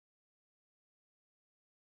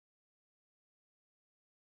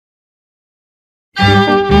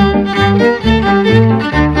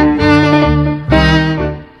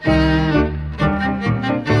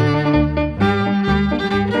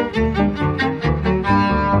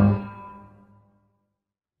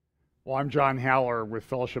Well, I'm John Haller with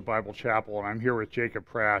Fellowship Bible Chapel, and I'm here with Jacob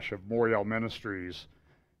Prasch of Moriel Ministries.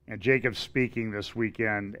 And Jacob's speaking this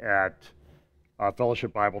weekend at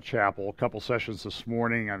Fellowship Bible Chapel, a couple sessions this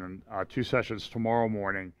morning and 2 sessions tomorrow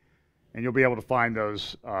morning. And you'll be able to find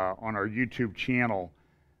those on our YouTube channel.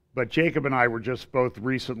 But Jacob and I were just both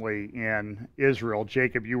recently in Israel.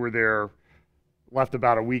 Jacob, you were there, left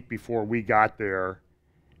about a week before we got there.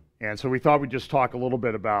 And so we thought we'd just talk a little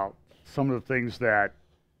bit about some of the things that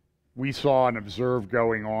we saw and observed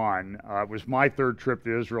going on. It was my 3rd trip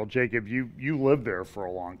to Israel. Jacob, you lived there for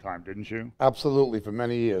a long time, didn't you? Absolutely, for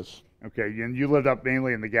many years. Okay, and you lived up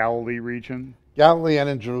mainly in the Galilee region? Galilee and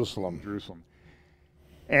in Jerusalem. Jerusalem.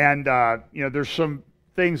 And, there's some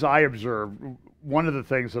things I observed. One of the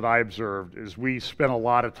things that I observed is we spent a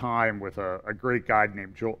lot of time with a great guide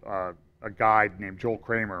named Joel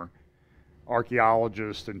Kramer,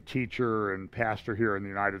 archaeologist and teacher and pastor here in the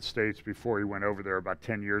United States before he went over there about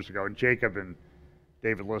 10 years ago. And Jacob and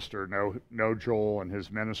David Lister know Joel and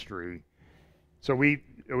his ministry. So it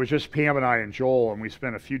was just Pam and I and Joel, and we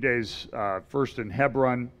spent a few days first in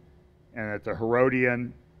Hebron and at the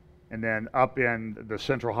Herodian, and then up in the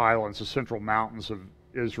Central Highlands, the Central Mountains of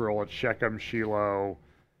Israel at Shechem, Shiloh,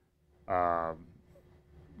 the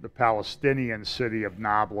Palestinian city of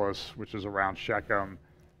Nablus, which is around Shechem,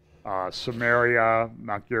 Samaria,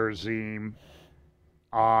 Mount Gerizim,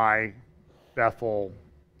 Bethel,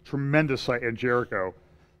 tremendous site, and Jericho,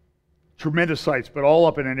 tremendous sites, but all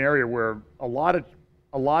up in an area where a lot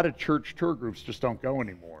of church tour groups just don't go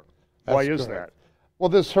anymore. Why is that? Well,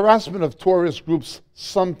 there's harassment of tourist groups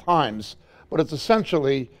sometimes, but it's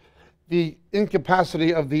essentially the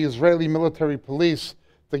incapacity of the Israeli military police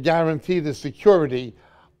to guarantee the security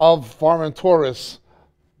of foreign tourists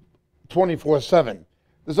 24/7.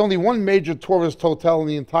 There's only one major tourist hotel in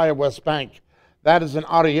the entire West Bank. That is in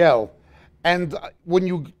Ariel. And when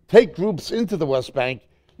you take groups into the West Bank,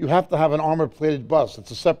 you have to have an armor-plated bus.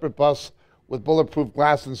 It's a separate bus with bulletproof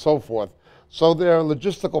glass and so forth. So there are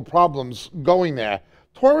logistical problems going there.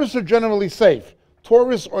 Tourists are generally safe.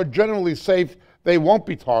 Tourists are generally safe. They won't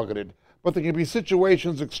be targeted. But there can be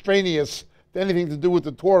situations extraneous to anything to do with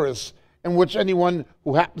the tourists in which anyone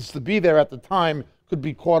who happens to be there at the time could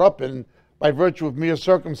be caught up in by virtue of mere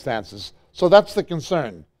circumstances. So that's the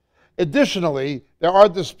concern. Additionally, there are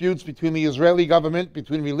disputes between the Israeli government,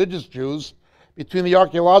 between religious Jews, between the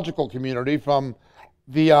archaeological community from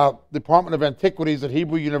the Department of Antiquities at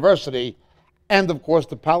Hebrew University, and of course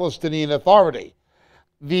the Palestinian Authority.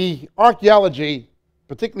 The archaeology,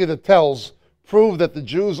 particularly the tells, prove that the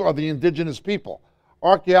Jews are the indigenous people.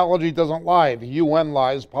 Archaeology doesn't lie. The UN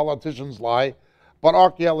lies, politicians lie, but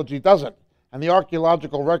archaeology doesn't. And the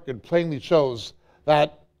archaeological record plainly shows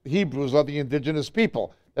that Hebrews are the indigenous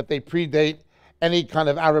people, that they predate any kind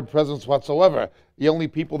of Arab presence whatsoever. The only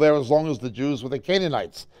people there as long as the Jews were the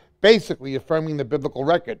Canaanites, basically affirming the biblical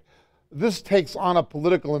record. This takes on a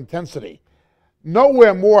political intensity.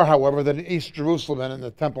 Nowhere more, however, than in East Jerusalem and in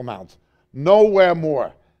the Temple Mount. Nowhere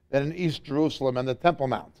more than in East Jerusalem and the Temple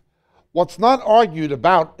Mount. What's not argued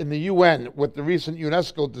about in the UN with the recent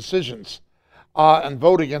UNESCO decisions and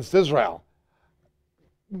vote against Israel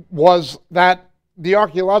was that the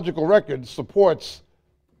archaeological record supports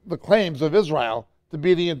the claims of Israel to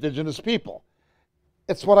be the indigenous people.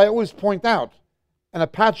 It's what I always point out. An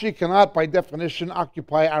Apache cannot, by definition,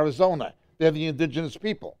 occupy Arizona. They're the indigenous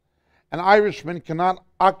people. An Irishman cannot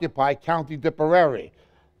occupy County Tipperary.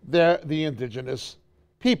 They're the indigenous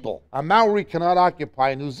people. A Maori cannot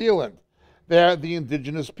occupy New Zealand. They're the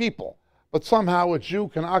indigenous people. But somehow a Jew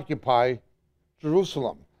can occupy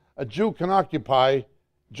Jerusalem. A Jew can occupy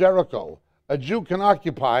Jericho. A Jew can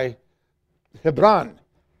occupy Hebron.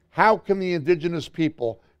 How can the indigenous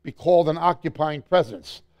people be called an occupying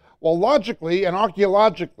presence? Well, logically and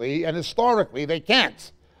archaeologically and historically, they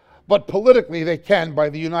can't. But politically, they can by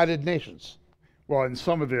the United Nations. Well, in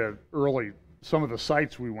some of the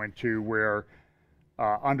sites we went to where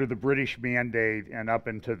under the British mandate and up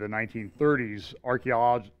into the 1930s,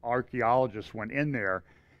 archaeologists went in there.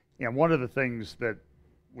 And one of the things that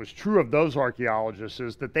was true of those archaeologists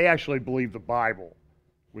is that they actually believed the Bible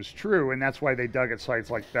was true, and that's why they dug at sites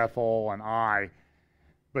like Bethel and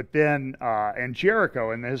But then, and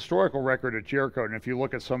Jericho, and the historical record of Jericho, and if you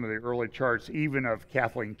look at some of the early charts, even of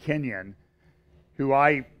Kathleen Kenyon, who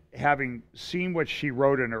having seen what she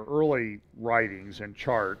wrote in her early writings and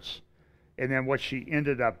charts, and then what she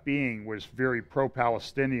ended up being was very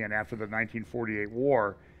pro-Palestinian after the 1948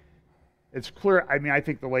 war, it's clear, I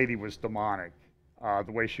think the lady was demonic,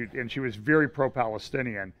 the way she was very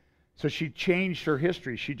pro-Palestinian. So she changed her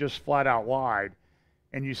history. She just flat out lied.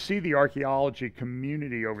 And you see the archaeology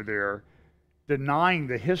community over there denying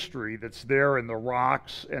the history that's there in the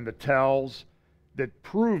rocks and the tells that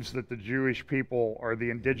proves that the Jewish people are the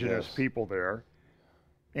indigenous people there.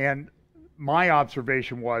 And my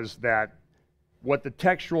observation was that what the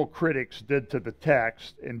textual critics did to the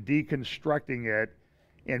text in deconstructing it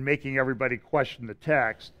and making everybody question the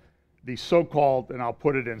text, the so-called, and I'll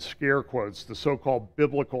put it in scare quotes, the so-called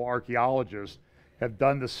biblical archaeologists have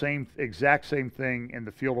done the exact same thing in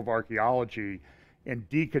the field of archaeology and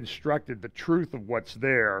deconstructed the truth of what's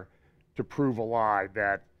there to prove a lie,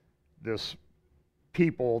 that this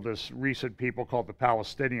recent people called the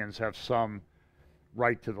Palestinians have some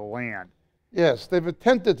right to the land. Yes, they've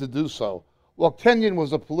attempted to do so. Well, Kenyon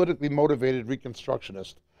was a politically motivated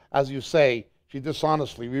Reconstructionist. As you say, she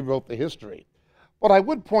dishonestly rewrote the history. But I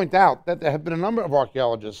would point out that there have been a number of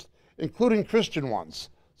archaeologists, including Christian ones,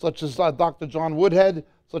 such as Dr. John Woodhead,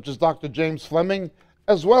 such as Dr. James Fleming,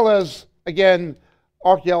 as well as, again,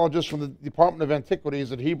 archaeologists from the Department of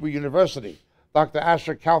Antiquities at Hebrew University, Dr.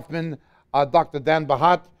 Asher Kaufman, Dr. Dan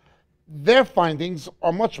Bahat. Their findings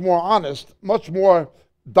are much more honest, much more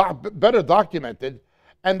better documented,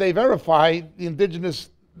 and they verify the indigenous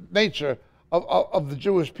nature of the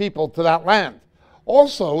Jewish people to that land.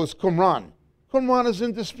 Also is Qumran. Qumran is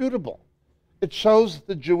indisputable. It shows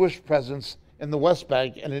the Jewish presence in the West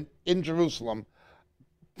Bank and in Jerusalem,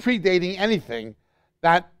 predating anything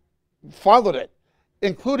that followed it,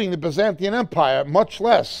 including the Byzantine Empire, much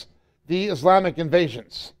less the Islamic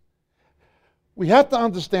invasions. We have to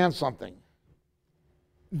understand something.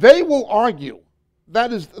 They will argue,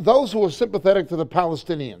 that is, those who are sympathetic to the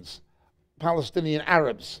Palestinians, Palestinian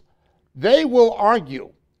Arabs, they will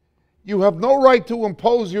argue, you have no right to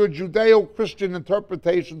impose your Judeo-Christian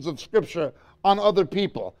interpretations of Scripture on other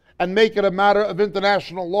people and make it a matter of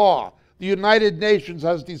international law. The United Nations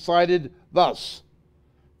has decided thus.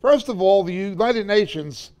 First of all, the United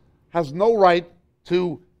Nations has no right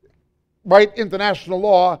to write international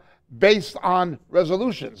law based on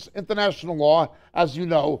resolutions. International law, as you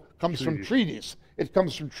know, comes from treaties. It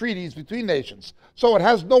comes from treaties between nations. So it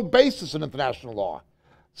has no basis in international law.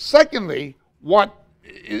 Secondly, what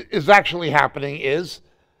is actually happening is,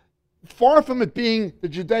 far from it being the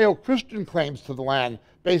Judeo-Christian claims to the land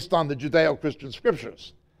based on the Judeo-Christian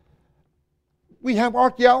scriptures, we have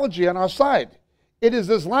archaeology on our side. It is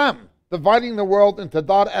Islam dividing the world into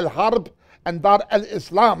Dar el-Harb and Dar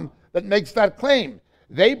el-Islam that makes that claim.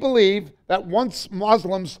 They believe that once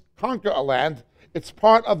Muslims conquer a land, it's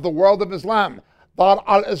part of the world of Islam, Dar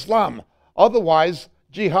al-Islam. Otherwise,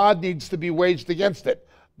 jihad needs to be waged against it,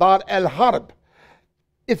 Dar el-Harb.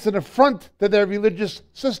 It's an affront to their religious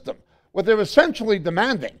system. What they're essentially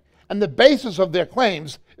demanding, and the basis of their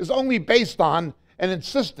claims, is only based on an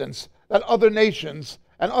insistence that other nations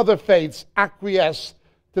and other faiths acquiesce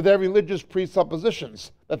to their religious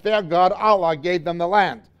presuppositions, that their God, Allah, gave them the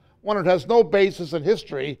land. One, it has no basis in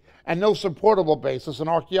history and no supportable basis in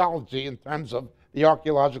archaeology in terms of the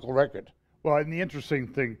archaeological record. Well, and the interesting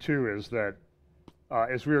thing, too, is that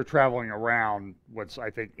as we were traveling around what's,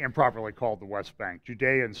 I think, improperly called the West Bank,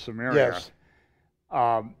 Judea and Samaria,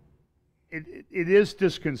 Yes. It is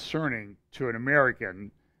disconcerting to an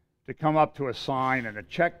American to come up to a sign and a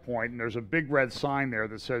checkpoint, and there's a big red sign there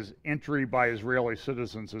that says entry by Israeli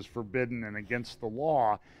citizens is forbidden and against the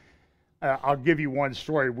law. I'll give you one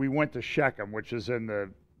story. We went to Shechem, which is in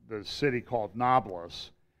the city called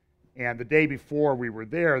Nablus, and the day before we were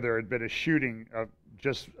there had been a shooting of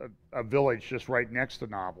just a village just right next to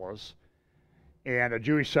Nablus, and a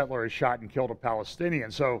Jewish settler had shot and killed a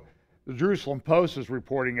Palestinian. So the Jerusalem Post is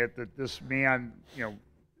reporting it that this man,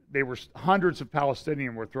 they were hundreds of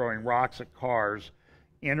Palestinians were throwing rocks at cars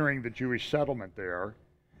entering the Jewish settlement there,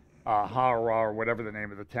 Hara or whatever the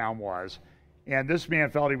name of the town was. And this man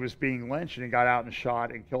felt he was being lynched, and he got out and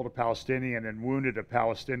shot and killed a Palestinian and wounded a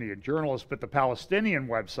Palestinian journalist. But the Palestinian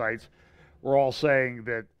websites were all saying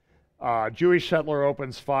that Jewish settler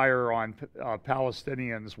opens fire on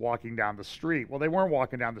Palestinians walking down the street. Well, they weren't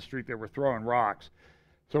walking down the street, they were throwing rocks.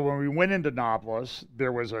 So when we went into Nablus,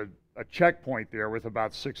 there was a checkpoint there with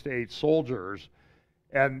about 6 to 8 soldiers.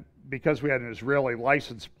 And because we had an Israeli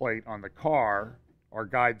license plate on the car, our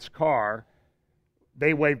guide's car,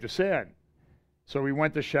 they waved us in. So we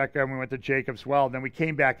went to Shechem, we went to Jacob's Well, and then we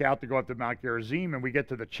came back out to go up to Mount Gerizim, and we get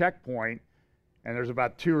to the checkpoint, and there's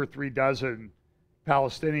about 2 or 3 dozen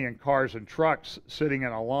Palestinian cars and trucks sitting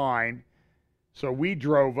in a line. So we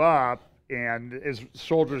drove up, and as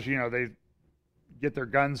soldiers, they get their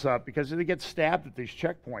guns up because they get stabbed at these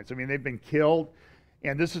checkpoints. I mean, they've been killed,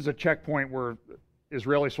 and this is a checkpoint where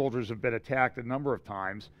Israeli soldiers have been attacked a number of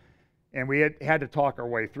times. And we had to talk our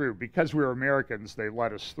way through. Because we were Americans, they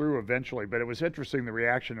let us through eventually. But it was interesting, the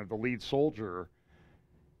reaction of the lead soldier.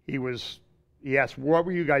 He asked, what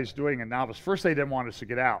were you guys doing in Nablus? First, they didn't want us to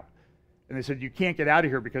get out. And they said, you can't get out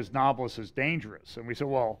of here because Nablus is dangerous. And we said,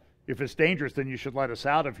 well, if it's dangerous, then you should let us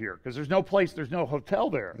out of here. Because there's no place, there's no hotel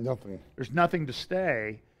there. Nothing. There's nothing to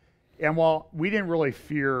stay. And while we didn't really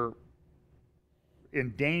fear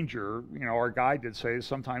in danger, our guide did say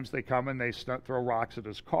sometimes they come and they throw rocks at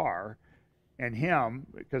his car and him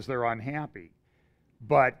because they're unhappy.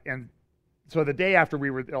 So the day after we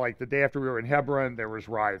were in Hebron, there was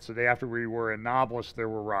riots. The day after we were in Nablus, there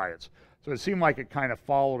were riots. So it seemed like it kind of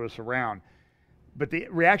followed us around. But the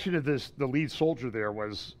reaction of the lead soldier there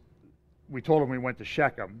was, we told him we went to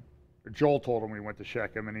Shechem. Or Joel told him we went to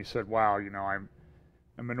Shechem, and he said, wow, I'm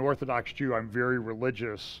an Orthodox Jew. I'm very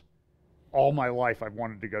religious. All my life I've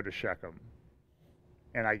wanted to go to Shechem,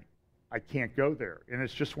 and I can't go there. And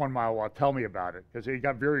it's just 1 mile. Well, tell me about it, because he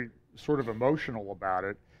got very sort of emotional about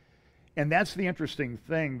it. And that's the interesting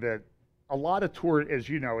thing, that a lot of tour, as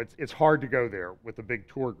you know, it's hard to go there with a big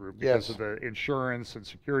tour group because of the insurance and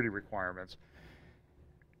security requirements.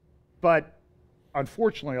 But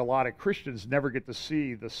unfortunately, a lot of Christians never get to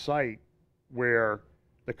see the site where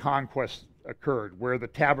the conquest occurred, where the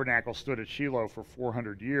tabernacle stood at Shiloh for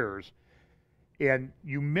 400 years. And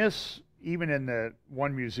you miss, even in the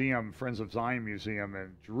one museum, Friends of Zion Museum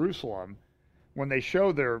in Jerusalem, when they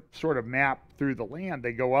show their sort of map through the land,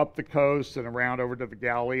 they go up the coast and around over to the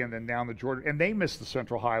Galilee and then down the Jordan, and they miss the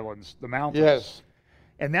Central Highlands, the mountains. Yes.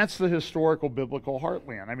 And that's the historical biblical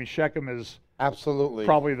heartland. I mean, Shechem is absolutely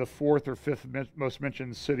probably the 4th or 5th most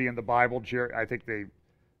mentioned city in the Bible. I think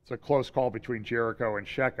it's a close call between Jericho and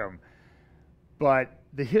Shechem. But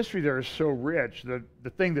the history there is so rich. The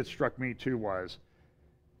thing that struck me too was,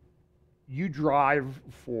 you drive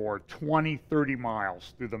for 20, 30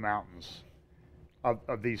 miles through the mountains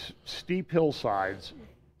of these steep hillsides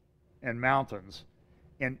and mountains,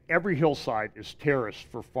 and every hillside is terraced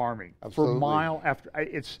for farming. Absolutely. For mile after,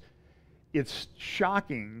 it's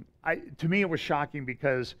shocking. To me, it was shocking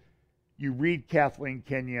because you read Kathleen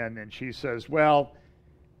Kenyon, and she says, well,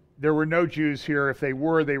 there were no Jews here. If they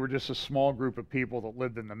were just a small group of people that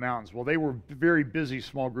lived in the mountains. Well, they were a very busy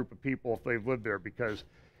small group of people if they lived there, because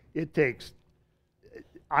it takes,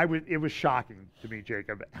 it was shocking to me,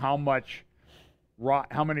 Jacob, how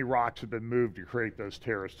many rocks have been moved to create those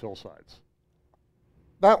terraced hillsides.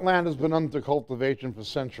 That land has been under cultivation for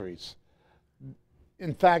centuries.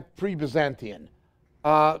 In fact, pre-Byzantine.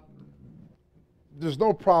 There's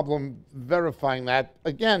no problem verifying that.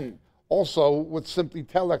 Again, also with simply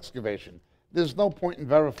tell excavation. There's no point in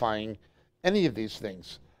verifying any of these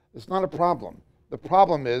things. It's not a problem. The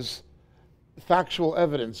problem is factual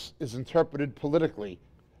evidence is interpreted politically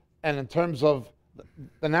and in terms of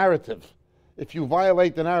the narrative. If you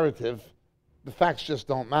violate the narrative, the facts just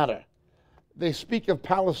don't matter. They speak of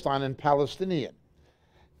Palestine and Palestinian.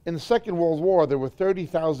 In the Second World War, there were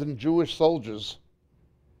 30,000 Jewish soldiers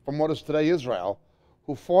from what is today Israel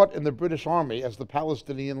who fought in the British Army as the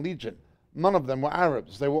Palestinian Legion. None of them were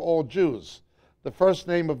Arabs. They were all Jews. The first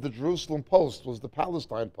name of the Jerusalem Post was the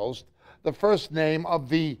Palestine Post. The first name of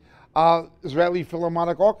the Israeli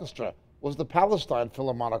Philharmonic Orchestra was the Palestine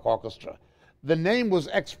Philharmonic Orchestra. The name was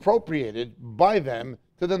expropriated by them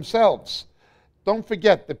to themselves. Don't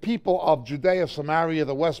forget, the people of Judea, Samaria,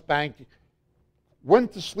 the West Bank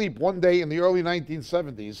went to sleep one day in the early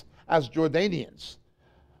 1970s as Jordanians,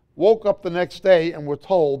 woke up the next day and were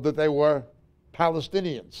told that they were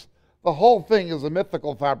Palestinians. The whole thing is a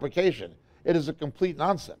mythical fabrication. It is a complete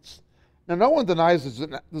nonsense. Now, no one denies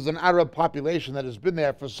there's an Arab population that has been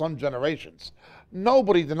there for some generations.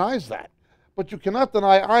 Nobody denies that. But you cannot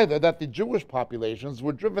deny either that the Jewish populations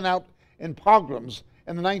were driven out in pogroms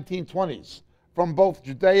in the 1920s from both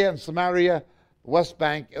Judea and Samaria, the West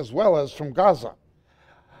Bank, as well as from Gaza.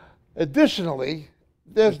 Additionally,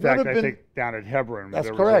 there's never been... I think down at Hebron, that's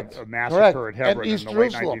there correct. was a massacre at Hebron in the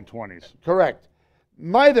late Jerusalem. 1920s. Correct.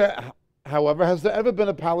 Neither, however, has there ever been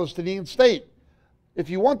a Palestinian state. If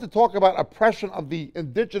you want to talk about oppression of the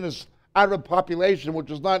indigenous Arab population,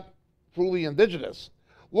 which is not truly indigenous,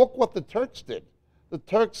 look what the Turks did. The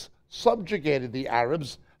Turks subjugated the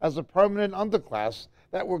Arabs as a permanent underclass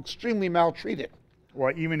that were extremely maltreated.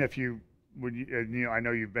 Well, even if I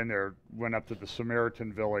know you've been there, went up to the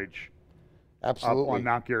Samaritan village Absolutely. Up on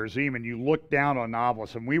Mount Gerizim, and you look down on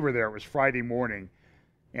Nablus, and we were there, it was Friday morning,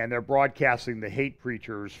 and they're broadcasting the hate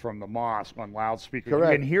preachers from the mosque on loudspeakers.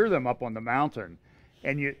 Correct. You can hear them up on the mountain,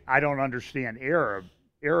 and I don't understand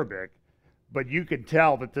Arabic, but you can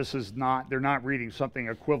tell that they're not reading something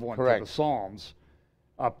equivalent Correct. to the Psalms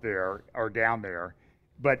up there or down there.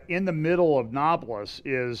 But in the middle of Nablus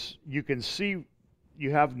is, you can see,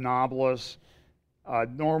 you have Nablus,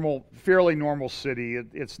 fairly normal city.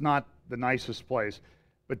 It's not the nicest place.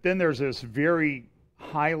 But then there's this very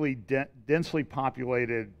highly densely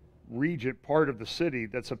populated part of the city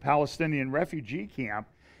that's a Palestinian refugee camp.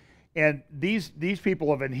 And these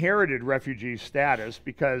people have inherited refugee status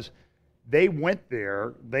because they went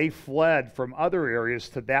there, they fled from other areas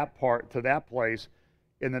to that place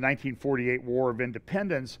in the 1948 War of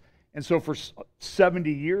Independence. And so for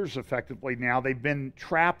 70 years, effectively now, they've been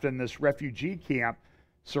trapped in this refugee camp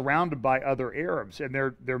surrounded by other Arabs. And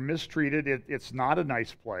they're mistreated. It's not a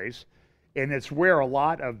nice place. And it's where a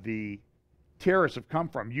lot of the terrorists have come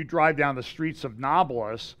from. You drive down the streets of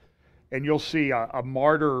Nablus, and you'll see a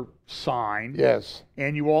martyr sign. Yes.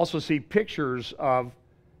 And you also see pictures of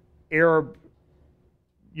Arab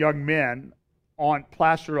young men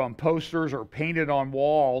plastered on posters or painted on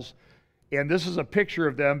walls. And this is a picture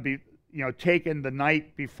of them taken the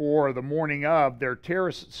night before or the morning of their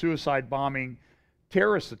suicide bombing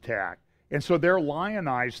terrorist attack. And so they're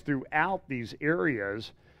lionized throughout these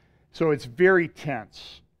areas. So it's very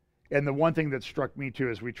tense. And the one thing that struck me too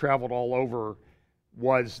as we traveled all over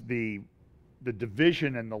was the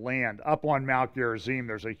division in the land. Up on Mount Gerizim,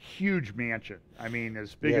 there's a huge mansion. I mean,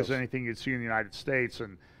 as big as anything you'd see in the United States.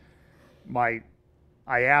 And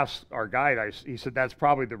I asked our guide, he said, that's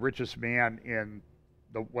probably the richest man in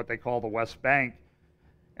what they call the West Bank.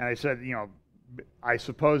 And I said, I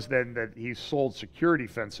suppose then that he sold security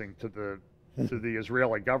fencing to the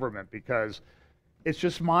Israeli government, because it's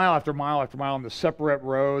just mile after mile after mile on the separate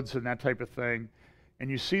roads and that type of thing. And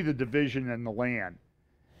you see the division in the land.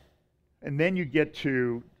 And then you get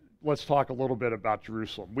to, let's talk a little bit about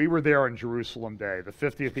Jerusalem. We were there on Jerusalem Day, the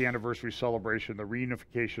 50th anniversary celebration, the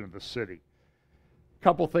reunification of the city. A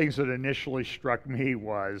couple things that initially struck me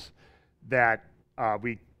was that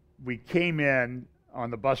we came in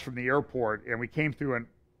on the bus from the airport, and we came through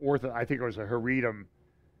I think it was a Haredim,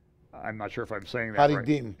 I'm not sure if I'm saying that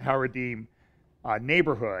right. Haredim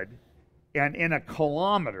neighborhood, and in a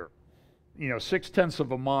kilometer, 0.6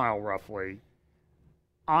 of a mile roughly,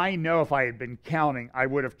 I know if I had been counting, I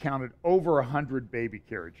would have counted over 100 baby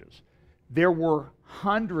carriages. There were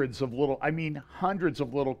hundreds of little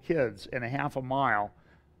kids in a half a mile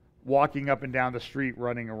walking up and down the street,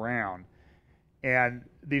 running around. And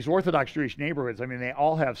these Orthodox Jewish neighborhoods, they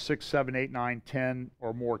all have 6, 7, 8, 9, 10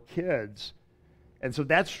 or more kids. And so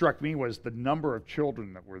that struck me was the number of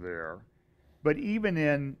children that were there. But even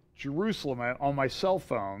in Jerusalem, on my cell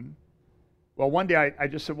phone, one day I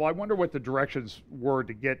just said, I wonder what the directions were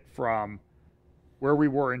to get from where we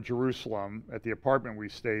were in Jerusalem at the apartment we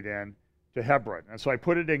stayed in to Hebron. And so I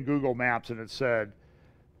put it in Google Maps, and it said,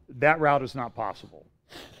 that route is not possible.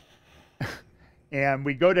 And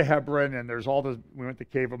we go to Hebron, and we went to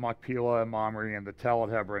Cave of Machpelah and Mamre and the Tell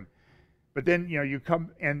at Hebron. But then, you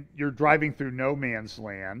come and you're driving through no man's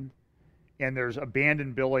land, and there's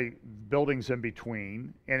abandoned buildings in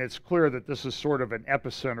between, and it's clear that this is sort of an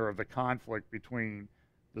epicenter of the conflict between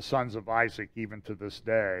the sons of Isaac even to this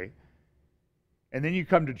day. And then you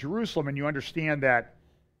come to Jerusalem, and you understand that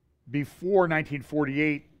before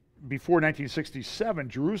 1948, before 1967,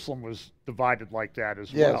 Jerusalem was divided like that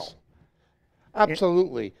as well. Yes,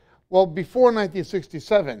 absolutely. Well, before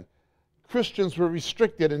 1967, Christians were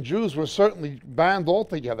restricted, and Jews were certainly banned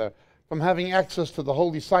altogether from having access to the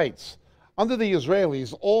holy sites. Under the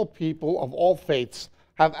Israelis, all people of all faiths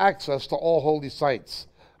have access to all holy sites.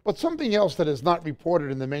 But something else that is not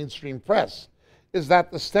reported in the mainstream press is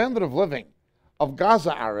that the standard of living of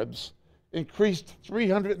Gaza Arabs increased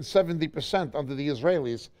 370% under the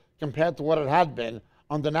Israelis compared to what it had been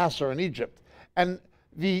under Nasser in Egypt. And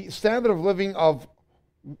the standard of living of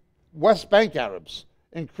West Bank Arabs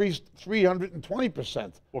increased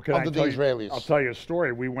 320% under the Israelis. I'll tell you a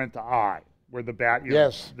story. We went to Ai, where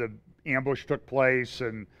the ambush took place,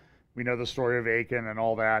 and we know the story of Achan and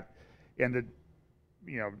all that. And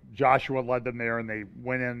Joshua led them there, and they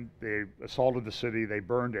went in, they assaulted the city, they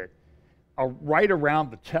burned it. Right around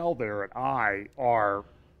the Tell there at Ai are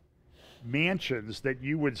mansions that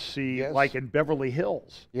you would see like in Beverly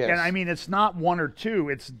Hills. Yes. And it's not one or two,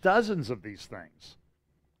 it's dozens of these things.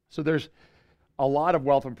 So there's a lot of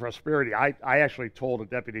wealth and prosperity. I actually told a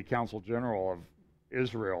deputy consul general of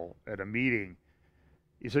Israel at a meeting,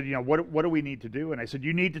 he said, what do we need to do? And I said,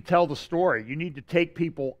 you need to tell the story. You need to take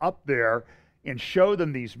people up there and show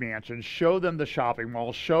them these mansions, show them the shopping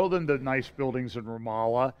malls, show them the nice buildings in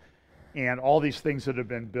Ramallah and all these things that have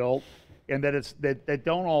been built, and that that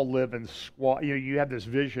don't all live in squalor. You have this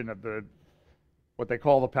vision of what they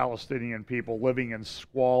call the Palestinian people living in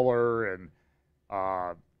squalor and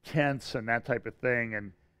tents and that type of thing.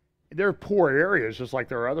 And there are poor areas just like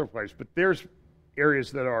there are other places, but there's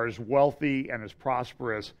areas that are as wealthy and as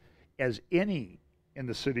prosperous as any in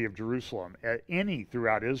the city of Jerusalem, any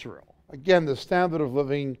throughout Israel. Again, the standard of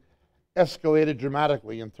living escalated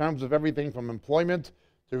dramatically in terms of everything from employment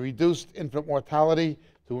to reduced infant mortality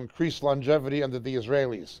to increased longevity under the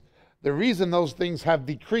Israelis. The reason those things have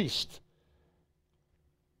decreased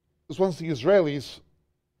is once the Israelis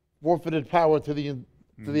forfeited power to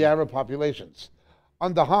the Arab populations.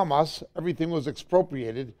 Under Hamas, everything was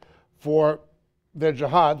expropriated for their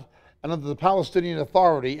jihad, and under the Palestinian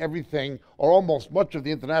Authority, everything, or almost much of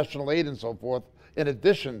the international aid and so forth, in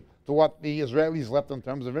addition to what the Israelis left in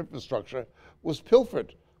terms of infrastructure, was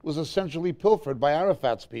pilfered, was essentially pilfered by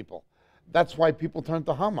Arafat's people. That's why people turned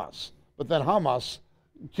to Hamas. But then Hamas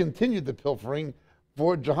continued the pilfering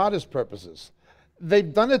for jihadist purposes.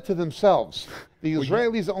 They've done it to themselves. The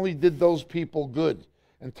Israelis only did those people good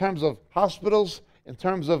in terms of hospitals, in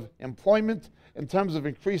terms of employment, in terms of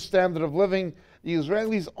increased standard of living. The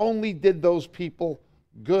Israelis only did those people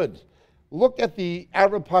good. Look at the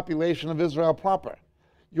Arab population of Israel proper.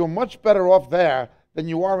 You're much better off there than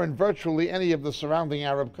you are in virtually any of the surrounding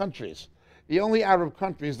Arab countries. The only Arab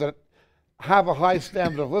countries that have a high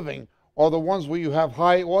standard of living are the ones where you have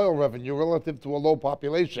high oil revenue relative to a low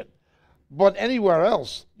population. But anywhere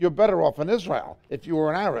else, you're better off in Israel if you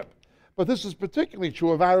were an Arab. But this is particularly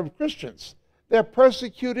true of Arab Christians. They're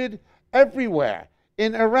persecuted everywhere,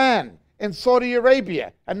 in Iran, in Saudi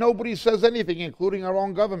Arabia, and nobody says anything, including our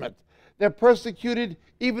own government. They're persecuted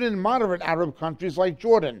even in moderate Arab countries like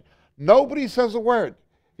Jordan. Nobody says a word.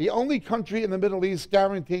 The only country in the Middle East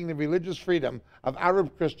guaranteeing the religious freedom of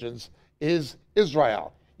Arab Christians is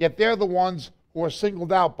Israel. Yet they're the ones who are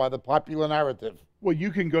singled out by the popular narrative. Well,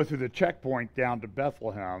 you can go through the checkpoint down to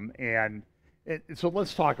Bethlehem, and so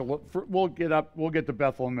let's talk a little. We'll get to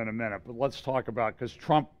Bethlehem in a minute, but let's talk about, because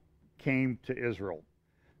Trump came to Israel,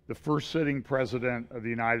 the first sitting president of the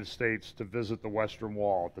United States to visit the Western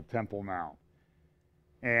Wall at the Temple Mount.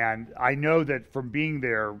 And I know that from being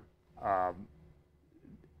there,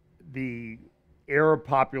 the Arab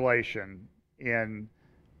population in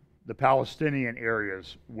the Palestinian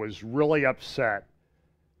areas was really upset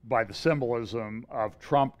by the symbolism of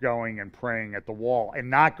Trump going and praying at the wall and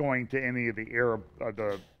not going to any of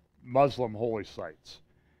the Muslim holy sites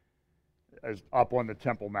as up on the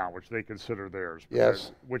Temple Mount, which they consider theirs,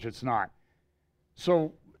 yes, which it's not.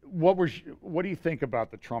 So what do you think about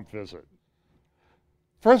the Trump visit?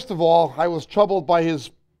 First of all, I was troubled by his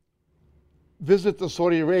visit to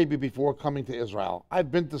Saudi Arabia before coming to Israel.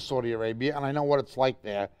 I've been to Saudi Arabia, and I know what it's like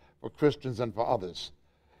there for Christians and for others.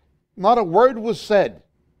 Not a word was said.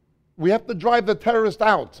 We have to drive the terrorist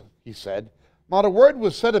out, he said. Not a word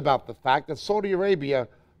was said about the fact that Saudi Arabia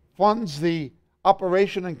funds the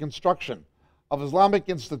operation and construction of Islamic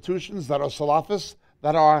institutions that are Salafist,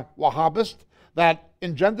 that are Wahhabist, that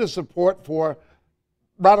engender support for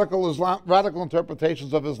radical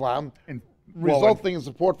interpretations of Islam, resulting in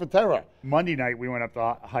support for terror. Monday night, we went up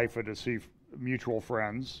to Haifa to see mutual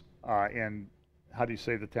friends in, how do you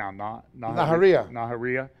say the town?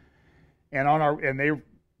 Nahariya. And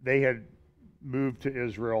they had moved to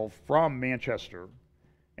Israel from Manchester.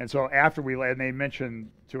 And so after we landed, they mentioned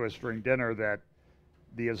to us during dinner that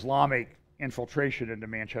the Islamic infiltration into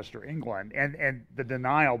Manchester, England, and the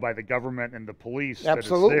denial by the government and the police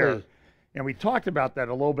Absolutely. That it's there. And we talked about that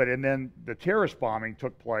a little bit. And then the terrorist bombing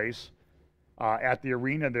took place at the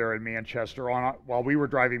arena there in Manchester while we were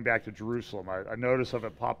driving back to Jerusalem. A notice of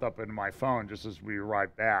it popped up into my phone just as we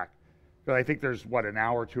arrived back. But I think there's, what, an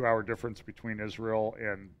hour, 2 hour difference between Israel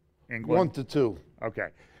and England? 1 to 2. Okay.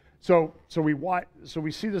 So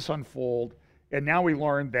we see this unfold, and now we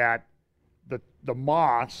learn that the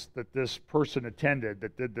mosque that this person attended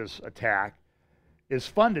that did this attack is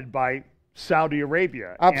funded by Saudi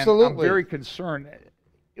Arabia. Absolutely. And I'm very concerned.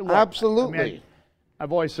 Look, Absolutely. I mean,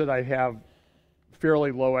 I've always said I have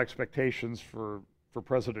fairly low expectations for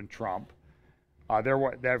President Trump.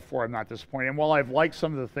 Therefore, I'm not disappointed. And while I've liked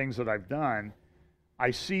some of the things that I've done, I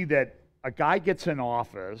see that a guy gets in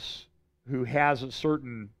office who has a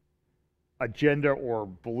certain agenda or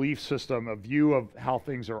belief system, a view of how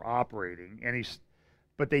things are operating,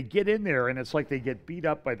 but they get in there and it's like they get beat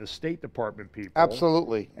up by the State Department people.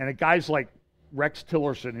 Absolutely. And guys like Rex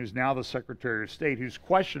Tillerson, who's now the Secretary of State, who's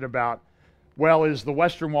questioned about, well, is the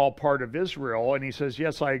Western Wall part of Israel? And he says,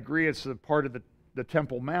 yes, I agree, it's a part of the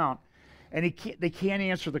Temple Mount. And they can't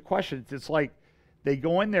answer the question. It's like they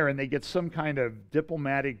go in there and they get some kind of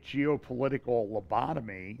diplomatic, geopolitical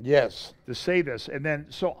lobotomy. Yes. To say this. And then,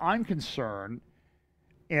 so I'm concerned,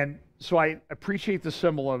 and so I appreciate the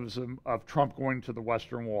symbolism of Trump going to the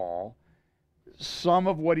Western Wall. Some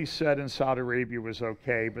of what he said in Saudi Arabia was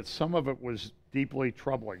okay, but some of it was deeply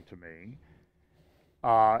troubling to me.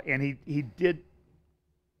 And he did,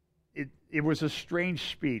 it was a strange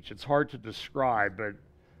speech. It's hard to describe, but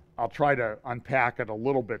I'll try to unpack it a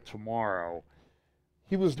little bit tomorrow.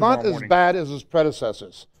 He was not as bad as his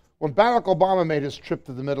predecessors. When Barack Obama made his trip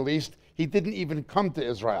to the Middle East, he didn't even come to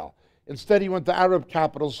Israel. Instead, he went to Arab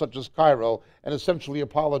capitals such as Cairo and essentially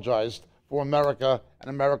apologized for America and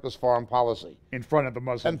America's foreign policy. In front of the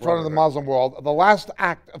Muslim In front of the Muslim world. The last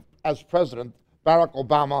act as president Barack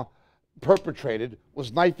Obama perpetrated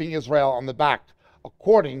was knifing Israel on the back,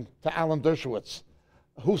 according to Alan Dershowitz,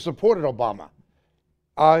 who supported Obama.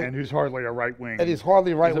 And who's hardly a right-wing. And he's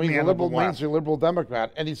hardly right-wing. He's a liberal, mainstream liberal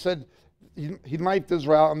Democrat. And he said he knifed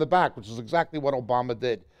Israel on the back, which is exactly what Obama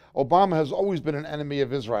did. Obama has always been an enemy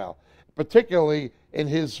of Israel, particularly in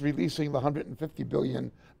his releasing the $150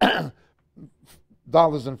 billion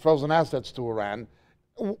in frozen assets to Iran,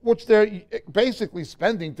 which they're basically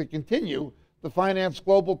spending to continue to finance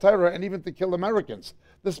global terror and even to kill Americans.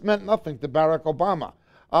 This meant nothing to Barack Obama.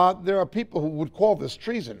 There are people who would call this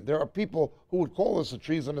treason. There are people who would call this a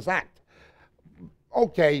treasonous act.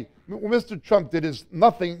 Okay, what Mr. Trump did is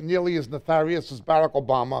nothing nearly as nefarious as Barack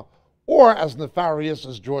Obama or as nefarious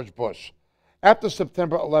as George Bush. After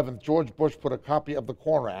September 11th, George Bush put a copy of the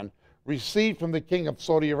Koran, received from the King of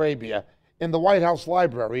Saudi Arabia, in the White House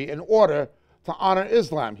library in order to honor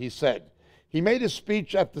Islam, he said. He made a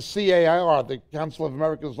speech at the CAIR, the Council of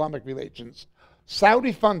American Islamic Relations.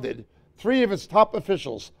 Saudi funded 3 of its top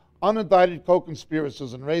officials, unindicted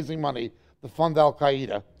co-conspirators in raising money to fund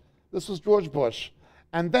al-Qaeda. This was George Bush.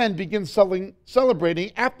 And then began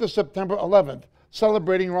celebrating after September 11th,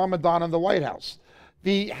 celebrating Ramadan in the White House.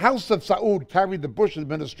 The House of Saud carried the Bush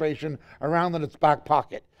administration around in its back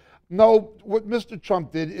pocket. No, what Mr.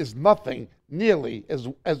 Trump did is nothing nearly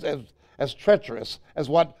as treacherous as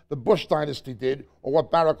what the Bush dynasty did or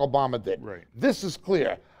what Barack Obama did. Right. This is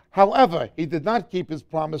clear. However, he did not keep his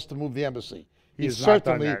promise to move the embassy. He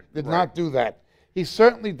certainly did not do that. He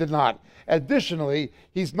certainly did not. Additionally,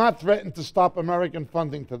 he's not threatened to stop American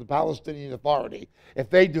funding to the Palestinian Authority if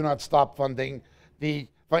they do not stop funding the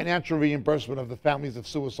financial reimbursement of the families of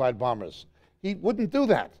suicide bombers. He wouldn't do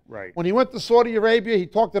that. Right. When he went to Saudi Arabia, he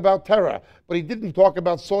talked about terror, but he didn't talk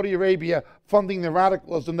about Saudi Arabia funding the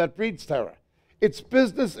radicalism that breeds terror. It's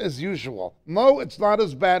business as usual. No, it's not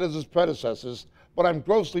as bad as his predecessors, but I'm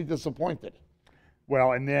grossly disappointed.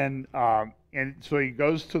 Well, and then, and so he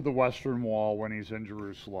goes to the Western Wall when he's in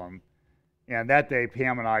Jerusalem. And that day,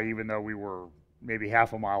 Pam and I, even though we were maybe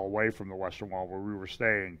half a mile away from the Western Wall where we were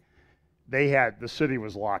staying, the city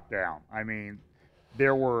was locked down. I mean,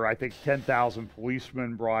 there were, I think, 10,000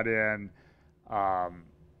 policemen brought in.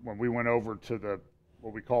 When we went over to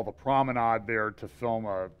what we call the promenade there to film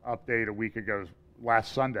a update a week ago,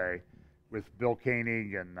 last Sunday, with Bill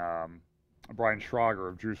Koenig and Brian Schrager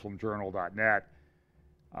of JerusalemJournal.net.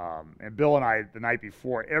 And Bill and I, the night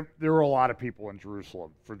before, there were a lot of people in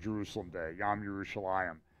Jerusalem for Jerusalem Day, Yom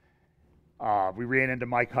Yerushalayim. We ran into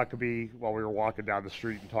Mike Huckabee while we were walking down the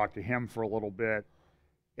street and talked to him for a little bit.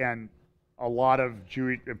 And a lot of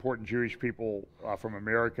important Jewish people from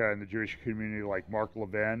America and the Jewish community, like Mark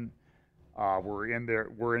Levin, were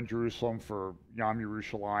in Jerusalem for Yom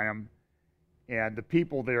Yerushalayim. And the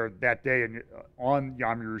people there that day, on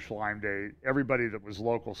Yom Yerushalayim Day, everybody that was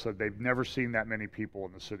local said they've never seen that many people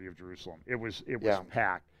in the city of Jerusalem. It was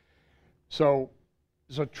packed. So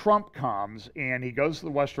Trump comes and he goes to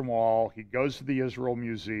the Western Wall. He goes to the Israel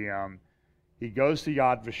Museum. He goes to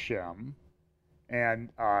Yad Vashem, and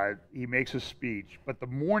he makes a speech. But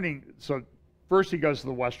so first he goes to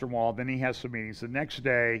the Western Wall. Then he has some meetings. The next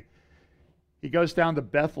day, he goes down to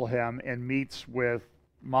Bethlehem and meets with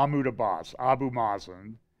Mahmoud Abbas, Abu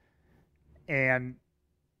Mazen, and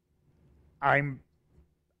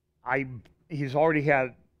he's already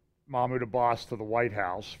had Mahmoud Abbas to the White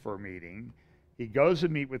House for a meeting. He goes to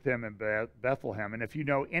meet with him in Bethlehem, and if you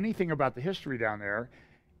know anything about the history down there,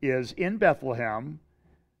 is in Bethlehem,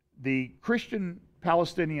 the Christian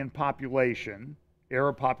Palestinian population,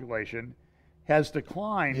 Arab population, has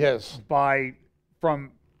declined in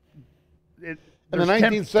the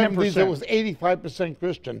 1970s, it was 85%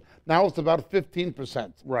 Christian. Now it's about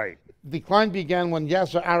 15%. Right. Decline began when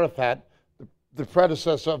Yasser Arafat, the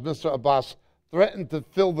predecessor of Mr. Abbas, threatened to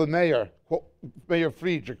fill the mayor, Mayor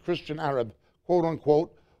Friedrich, a Christian Arab, quote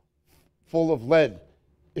unquote, full of lead,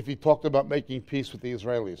 if he talked about making peace with the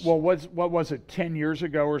Israelis. Well, what was it, 10 years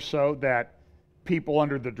ago or so, that people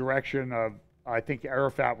under the direction of, I think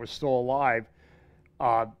Arafat was still alive,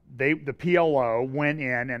 the PLO went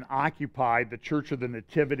in and occupied the Church of the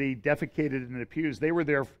Nativity, defecated in the pews. They were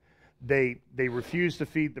there. They refused to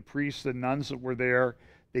feed the priests and nuns that were there.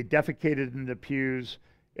 They defecated in the pews,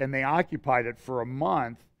 and they occupied it for a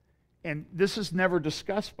month. And this is never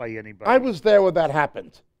discussed by anybody. I was there when that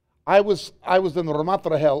happened. I was in Ramat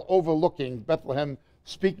Rahel overlooking Bethlehem,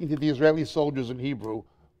 speaking to the Israeli soldiers in Hebrew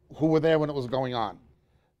who were there when it was going on.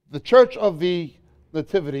 The Church of the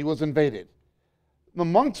Nativity was invaded. The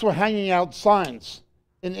monks were hanging out signs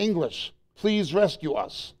in English, "Please rescue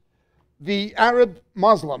us." The Arab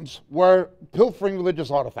Muslims were pilfering religious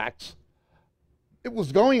artifacts. It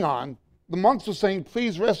was going on. The monks were saying,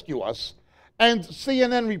 "Please rescue us." And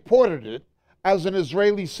CNN reported it as an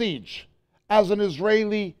Israeli siege. As an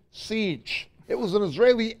Israeli siege. It was an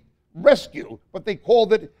Israeli rescue, but they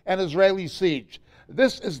called it an Israeli siege.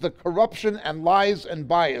 This is the corruption and lies and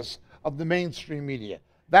bias of the mainstream media.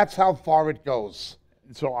 That's how far it goes.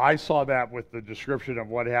 So I saw that with the description of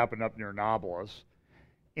what happened up near Nablus.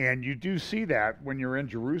 And you do see that when you're in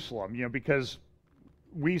Jerusalem, because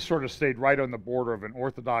we sort of stayed right on the border of an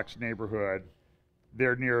Orthodox neighborhood.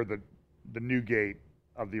 They're near the new gate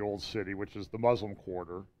of the old city, which is the Muslim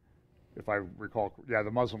quarter, if I recall. Yeah,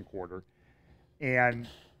 the Muslim quarter. And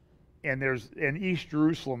East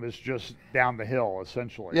Jerusalem is just down the hill,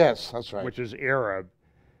 essentially. Yes, that's right. Which is Arab.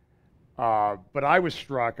 But I was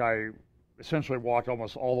struck. I essentially walked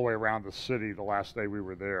almost all the way around the city the last day we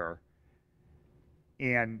were there.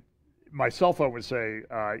 And my cell phone would say,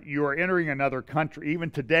 you are entering another country. Even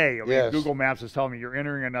today, Yes. Google Maps is telling me you're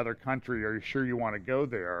entering another country. Are you sure you want to go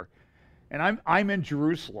there? And I'm in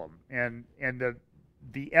Jerusalem, and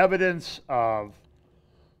the evidence of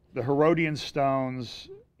the Herodian stones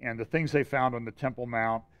and the things they found on the Temple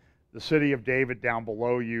Mount, the city of David down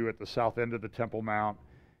below you at the south end of the Temple Mount,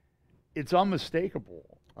 it's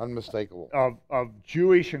unmistakable. Unmistakable. Of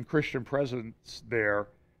Jewish and Christian presence there,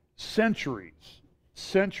 centuries,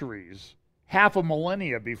 half a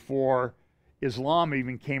millennia before Islam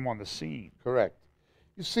even came on the scene. Correct.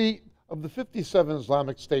 You see, of the 57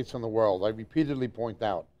 Islamic states in the world, I repeatedly point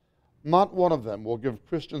out, not one of them will give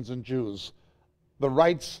Christians and Jews the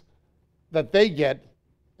rights that they get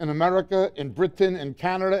in America, in Britain, in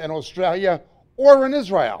Canada, in Australia, or in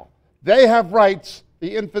Israel. They have rights,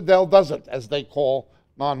 the infidel doesn't, as they call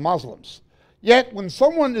non-Muslims. Yet, when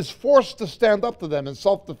someone is forced to stand up to them in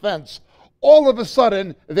self-defense, all of a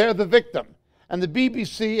sudden, they're the victim. And the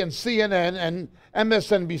BBC and CNN and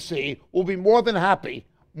MSNBC will be more than happy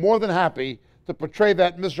to portray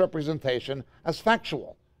that misrepresentation as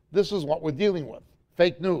factual. This is what we're dealing with,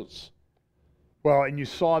 fake news. Well, and you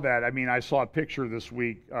saw that. I mean, I saw a picture this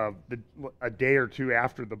week of a day or two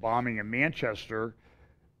after the bombing in Manchester,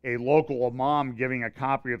 a local imam giving a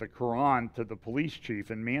copy of the Quran to the police chief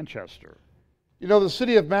in Manchester. You know, the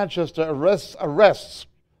city of Manchester arrests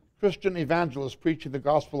Christian evangelists preaching the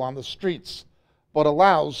gospel on the streets, but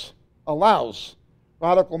allows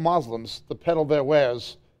radical Muslims to peddle their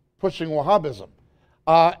wares, pushing Wahhabism,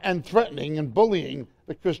 and threatening and bullying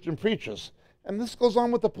the Christian preachers. And this goes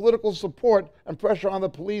on with the political support and pressure on the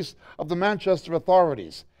police of the Manchester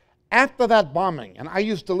authorities. After that bombing, and I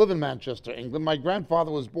used to live in Manchester, England, my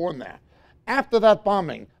grandfather was born there. After that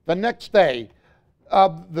bombing, the next day,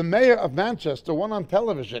 the mayor of Manchester went on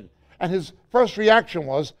television, and his first reaction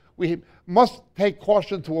was, we must take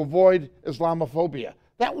caution to avoid Islamophobia.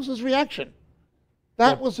 That was his reaction.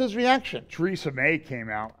 That was his reaction. Theresa May came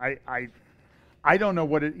out. I don't know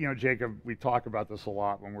what it, Jacob, we talk about this a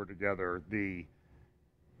lot when we're together, the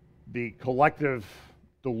collective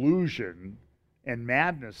delusion and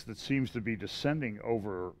madness that seems to be descending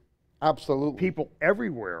over Absolutely. People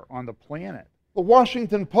everywhere on the planet. The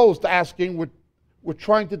Washington Post asking, we're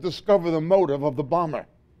trying to discover the motive of the bomber.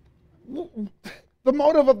 The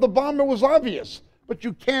motive of the bomber was obvious, but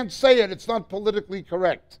you can't say it. It's not politically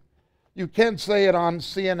correct. You can't say it on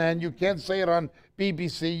CNN. You can't say it on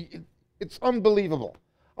BBC. It's unbelievable.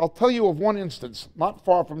 I'll tell you of one instance, not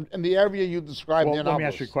far from, in the area you described. Well, let me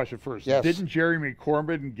ask you a question first. Yes. Didn't Jeremy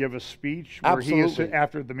Corbyn give a speech where Absolutely.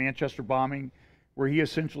 after the Manchester bombing, where he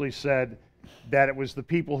essentially said that it was the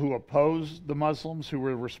people who opposed the Muslims who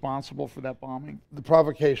were responsible for that bombing? The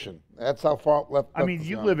provocation. That's how far left. I mean,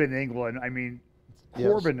 you live in England. I mean,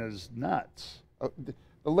 Corbyn is nuts.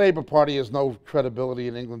 The Labour Party has no credibility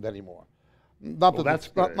in England anymore. Not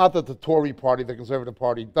that the Tory Party, the Conservative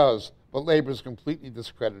Party, does, but Labour is completely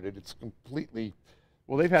discredited. It's completely.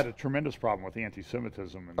 Well, they've had a tremendous problem with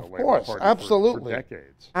anti-Semitism in the Labour Party absolutely. for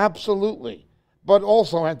decades. Absolutely. But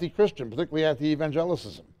also anti-Christian, particularly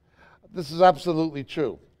anti-evangelicism. This is absolutely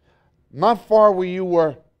true. Not far where you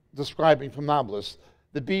were describing from Nablus,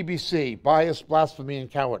 The BBC, bias, blasphemy,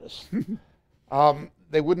 and cowardice.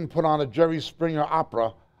 They wouldn't put on a Jerry Springer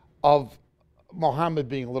opera of Mohammed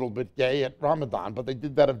being a little bit gay at Ramadan, but they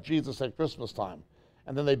did that of Jesus at Christmas time.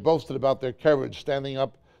 And then they boasted about their courage standing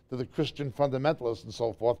up to the Christian fundamentalists and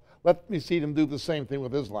so forth. Let me see them do the same thing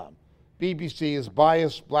with Islam. BBC is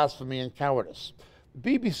bias, blasphemy, and cowardice.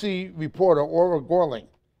 BBC reporter Aura Gorling,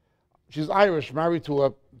 she's Irish, married to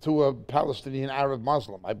a Palestinian Arab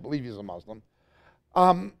Muslim, I believe he's a Muslim,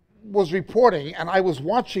 was reporting, and I was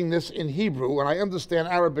watching this in Hebrew, and I understand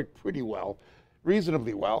Arabic pretty well,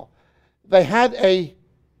 reasonably well. They had a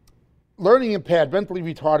learning impaired, mentally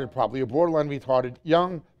retarded probably, a borderline retarded,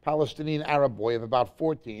 young Palestinian Arab boy of about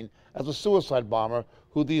 14 as a suicide bomber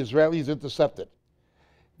who the Israelis intercepted.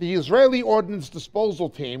 The Israeli Ordnance Disposal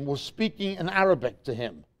Team was speaking in Arabic to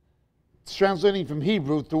him, translating from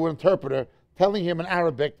Hebrew through an interpreter, telling him in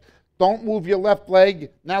Arabic, don't move your left leg,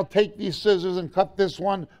 now take these scissors and cut this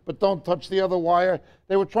one, but don't touch the other wire.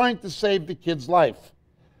 They were trying to save the kid's life.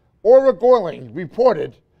 Aura Gorling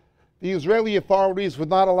reported the Israeli authorities would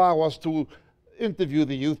not allow us to interview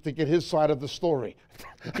the youth to get his side of the story.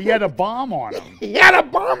 He had a bomb on him. He had a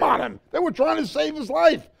bomb on him. They were trying to save his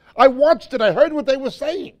life. I watched it. I heard what they were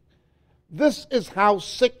saying. This is how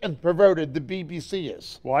sick and perverted the BBC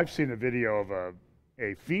is. Well, I've seen a video of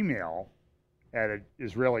a female at an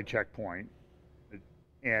Israeli checkpoint,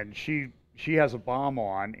 and she has a bomb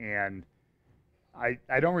on, and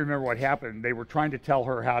I don't remember what happened. They were trying to tell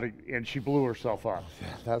her how to, and she blew herself up. Yeah,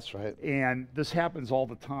 that's right. And this happens all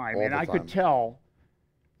the time. All and the I time. could tell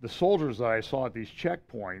the soldiers that I saw at these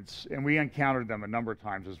checkpoints, and we encountered them a number of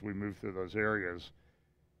times as we moved through those areas,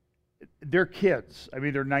 they're kids. I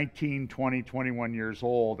mean, they're 19, 20, 21 years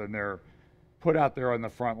old, and they're put out there on the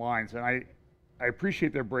front lines. And I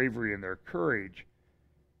appreciate their bravery and their courage,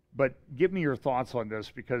 but give me your thoughts on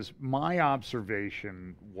this, because my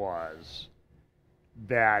observation was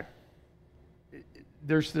that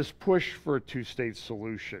there's this push for a two-state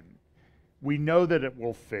solution. We know that it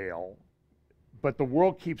will fail, but the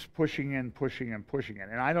world keeps pushing and pushing and pushing it.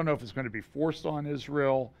 And I don't know if it's going to be forced on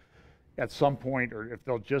Israel at some point, or if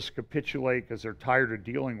they'll just capitulate because they're tired of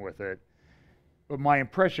dealing with it. But my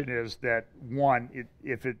impression is that, one,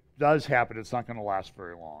 if it does happen, it's not going to last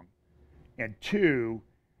very long. And two,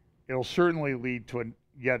 it'll certainly lead to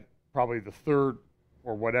yet probably the third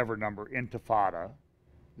or whatever number intifada.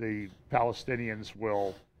 The Palestinians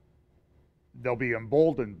they'll be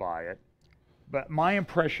emboldened by it. But my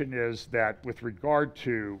impression is that with regard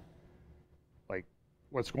to like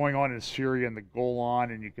what's going on in Syria and the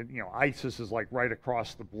Golan, and ISIS is like right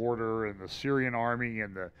across the border, and the Syrian army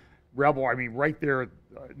and the rebel army right there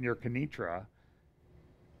near Kenitra,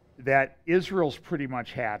 that Israel's pretty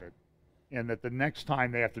much had it, and that the next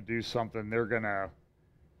time they have to do something, they're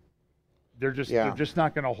just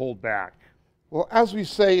not gonna hold back. Well, as we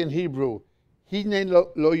say in Hebrew, Hine lo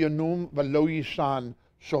yanum v'lo yishan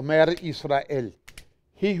shomer Israel.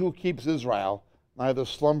 He who keeps Israel neither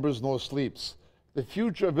slumbers nor sleeps. The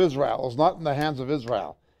future of Israel is not in the hands of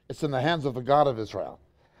Israel. It's in the hands of the God of Israel.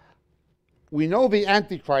 We know the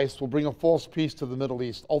Antichrist will bring a false peace to the Middle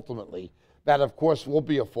East ultimately. That, of course, will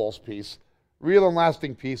be a false peace. Real and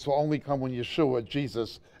lasting peace will only come when Yeshua,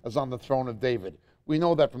 Jesus, is on the throne of David. We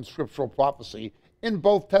know that from scriptural prophecy in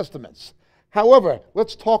both testaments. However,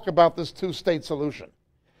 let's talk about this two-state solution.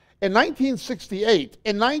 In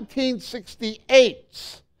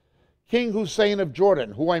 1968, King Hussein of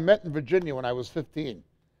Jordan, who I met in Virginia when I was 15,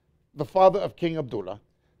 the father of King Abdullah,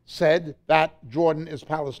 said that Jordan is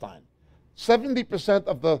Palestine. 70%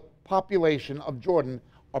 of the population of Jordan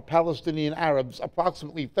are Palestinian Arabs.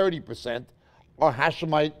 Approximately 30% are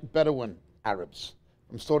Hashemite Bedouin Arabs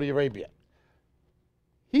from Saudi Arabia.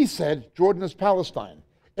 He said Jordan is Palestine.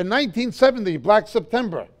 In 1970, Black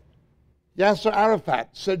September, Yasser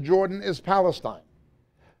Arafat said Jordan is Palestine.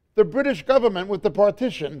 The British government, with the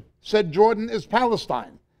partition, said Jordan is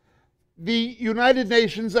Palestine. The United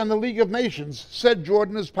Nations and the League of Nations said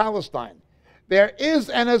Jordan is Palestine. There is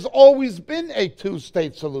and has always been a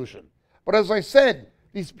two-state solution. But as I said,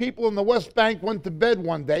 these people in the West Bank went to bed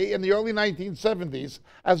one day in the early 1970s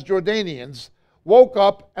as Jordanians, woke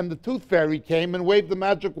up, and the tooth fairy came and waved the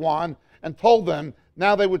magic wand and told them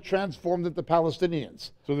now they were transformed into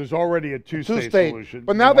Palestinians. So there's already a two-state solution.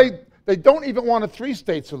 But now they don't even want a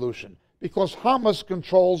three-state solution, because Hamas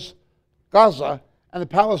controls Gaza and the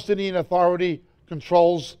Palestinian Authority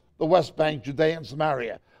controls the West Bank, Judea, and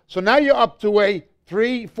Samaria. So now you're up to a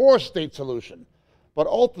 3-4-state solution. But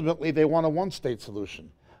ultimately, they want a one-state solution.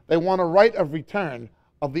 They want a right of return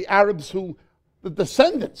of the Arabs the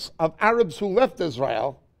descendants of Arabs who left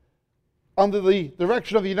Israel under the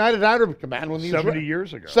direction of the United Arab Command when the 70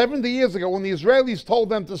 years ago. 70 years ago, when the Israelis told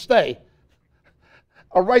them to stay,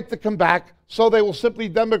 a right to come back, so they will simply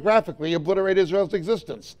demographically obliterate Israel's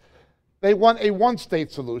existence. They want a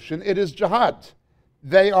one-state solution. It is jihad.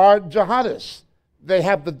 They are jihadists. They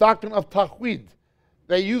have the doctrine of tawhid.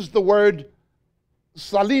 They use the word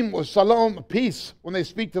salim or salam, peace, when they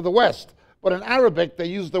speak to the West. But in Arabic, they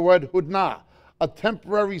use the word hudna, a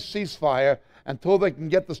temporary ceasefire until they can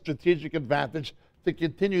get the strategic advantage to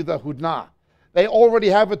continue the hudna. They already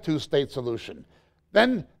have a two-state solution.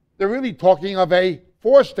 Then they're really talking of a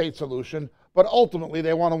four-state solution, but ultimately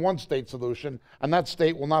they want a one-state solution, and that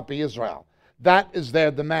state will not be Israel. That is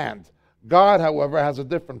their demand. God, however, has a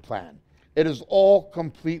different plan. It is all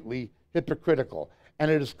completely hypocritical, and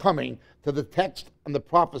it is coming to the text and the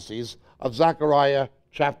prophecies of Zechariah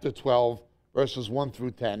chapter 12, verses 1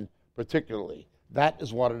 through 10, particularly. That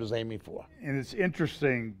is what it is aiming for. And it's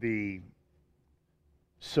interesting, the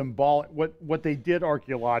symbolic, what they did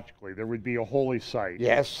archaeologically. There would be a holy site.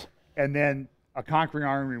 Yes. And then a conquering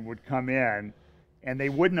army would come in, and they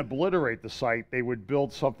wouldn't obliterate the site. They would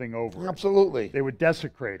build something over it. Absolutely. They would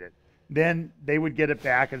desecrate it. Then they would get it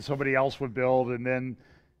back, and somebody else would build, and then,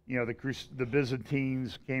 you know, the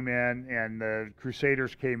Byzantines came in, and the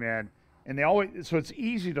Crusaders came in, and they always. So it's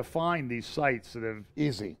easy to find these sites that have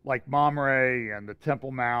easy, like Mamre and the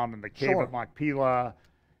Temple Mount and the Cave of Machpelah,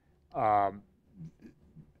 and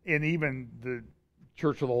even the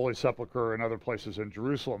Church of the Holy Sepulchre and other places in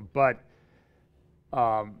Jerusalem, but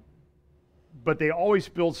they always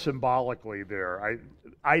build symbolically there.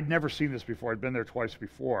 I'd never seen this before. I'd been there twice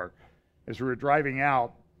before. As we were driving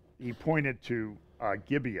out, he pointed to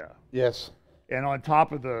Gibeah. Yes. And on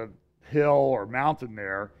top of the hill or mountain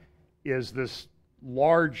there is this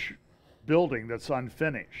large building that's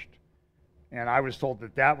unfinished. And I was told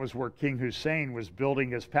that that was where King Hussein was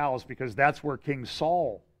building his palace, because that's where King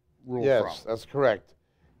Saul ruled from. Yes, that's correct.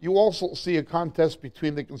 You also see a contest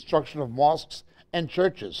between the construction of mosques and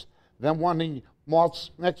churches, them wanting mosques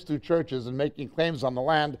next to churches and making claims on the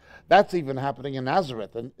land. That's even happening in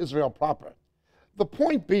Nazareth, in Israel proper. The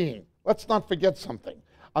point being, let's not forget something.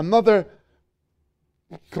 Another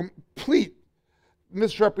complete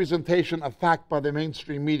misrepresentation of fact by the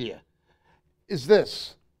mainstream media is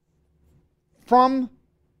this. From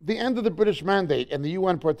the end of the British Mandate and the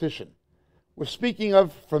UN partition, we're speaking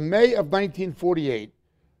of from May of 1948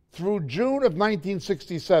 through June of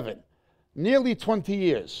 1967, nearly 20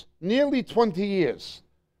 years,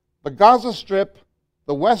 the Gaza Strip,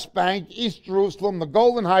 the West Bank, East Jerusalem, the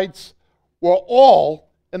Golan Heights were all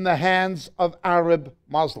in the hands of Arab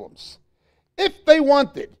Muslims. If they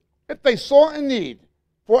wanted, if they saw a need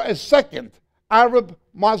for a second Arab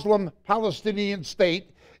Muslim Palestinian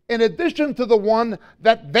state, in addition to the one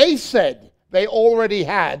that they said they already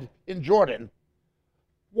had in Jordan,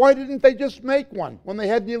 why didn't they just make one when they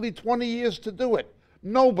had nearly 20 years to do it?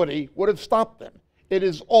 Nobody would have stopped them. It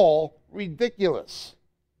is all ridiculous.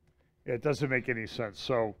 It doesn't make any sense.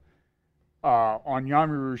 So on Yom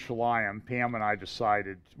Yerushalayim, Pam and I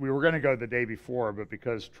decided, we were going to go the day before, but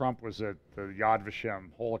because Trump was at the Yad Vashem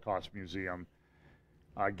Holocaust Museum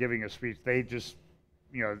giving a speech, they just,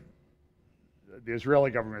 you know, the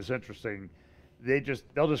Israeli government is interesting.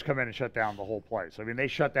 They'll just come in and shut down the whole place. I mean, they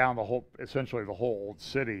shut down essentially the whole old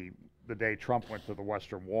city the day Trump went to the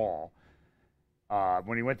Western Wall.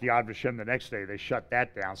 When he went to Yad Vashem the next day, they shut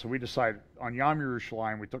that down. So we decided on Yom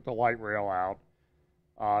Yerushalayim, we took the light rail out,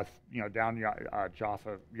 down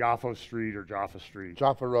Jaffa Street or Jaffa Street.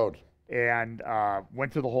 Jaffa Road. And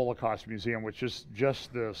went to the Holocaust Museum, which is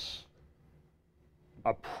just this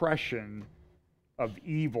oppression of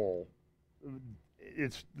evil.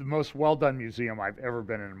 It's the most well-done museum I've ever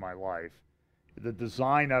been in my life. The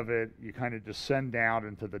design of it, you kind of descend down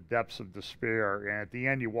into the depths of despair, and at the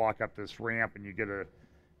end you walk up this ramp and you get a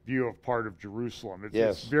view of part of Jerusalem.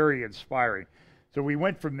 It's very inspiring. So we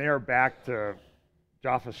went from there back to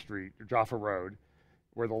Jaffa Street, or Jaffa Road,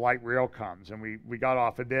 where the light rail comes, and we got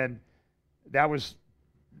off, and then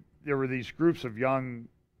there were these groups of young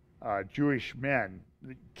Jewish men,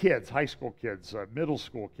 kids, high school kids, middle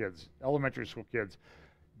school kids, elementary school kids,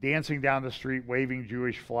 dancing down the street, waving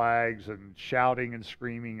Jewish flags and shouting and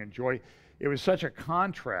screaming and joy. It was such a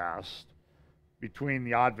contrast between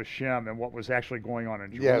the Yad Vashem and what was actually going on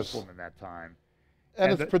in Jerusalem in that time.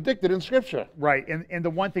 And it's predicted in Scripture. Right, and the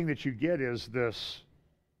one thing that you get is this,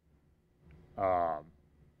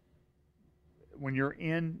 when you're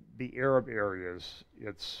in the Arab areas,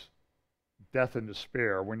 it's death and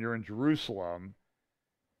despair. When you're in Jerusalem,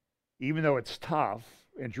 even though it's tough,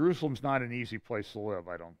 and Jerusalem's not an easy place to live,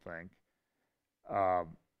 I don't think,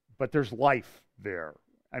 but there's life there.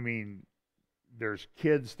 I mean, there's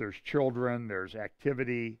kids, there's children, there's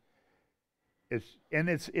activity.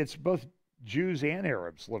 It's both Jews and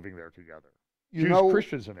Arabs living there together. You Jews, know,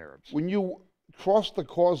 Christians, and Arabs. when you cross the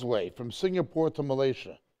causeway from Singapore to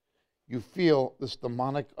Malaysia, you feel this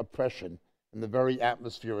demonic oppression in the very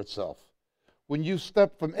atmosphere itself. When you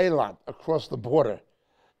step from Eilat across the border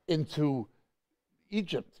into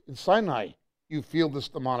Egypt, in Sinai, you feel this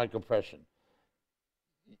demonic oppression.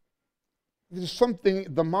 There's something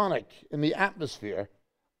demonic in the atmosphere,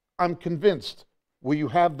 I'm convinced, where you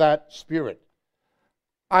have that spirit.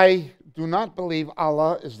 I do not believe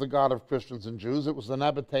Allah is the God of Christians and Jews. It was the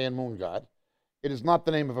Nabatean moon god. It is not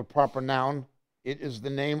the name of a proper noun. It is the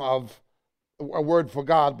name of a word for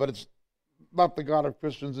God, but it's not the God of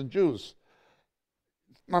Christians and Jews.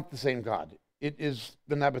 It's not the same God. It is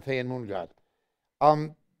the Nabatean moon god.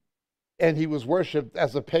 And he was worshipped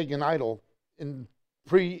as a pagan idol in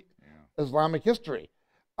pre-Islamic history.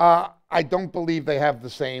 I don't believe they have the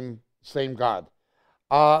same God.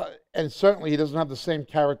 And certainly he doesn't have the same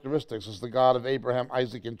characteristics as the God of Abraham,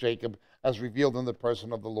 Isaac, and Jacob as revealed in the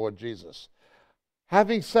person of the Lord Jesus.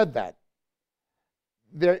 Having said that,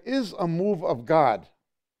 there is a move of God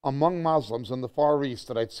among Muslims in the Far East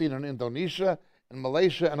that I've seen in Indonesia, in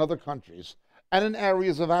Malaysia, and other countries, and in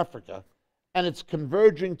areas of Africa, and it's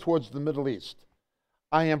converging towards the Middle East.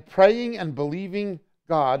 I am praying and believing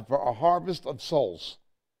God for a harvest of souls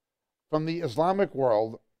from the Islamic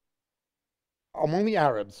world among the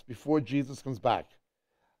Arabs before Jesus comes back.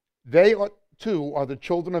 They too are the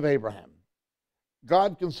children of Abraham.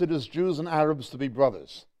 God considers Jews and Arabs to be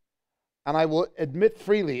brothers. And I will admit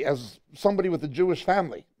freely, as somebody with a Jewish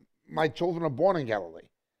family, my children are born in Galilee,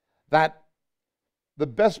 that the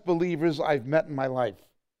best believers I've met in my life,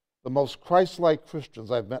 the most Christ-like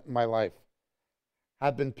Christians I've met in my life,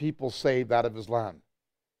 have been people saved out of Islam.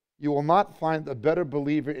 You will not find a better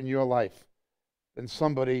believer in your life than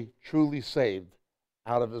somebody truly saved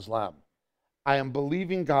out of Islam. I am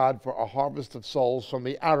believing God for a harvest of souls from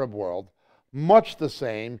the Arab world, much the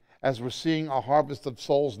same as we're seeing a harvest of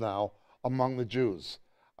souls now among the Jews.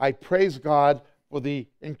 I praise God for the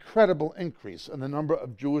incredible increase in the number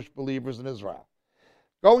of Jewish believers in Israel.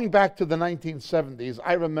 Going back to the 1970s,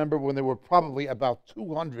 I remember when there were probably about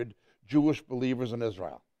 200 Jewish believers in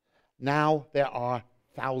Israel. Now there are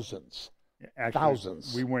thousands. Actually,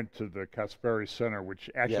 thousands. We went to the Kasperi Center, which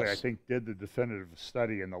actually Yes. I think did the definitive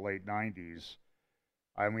study in the late 90s.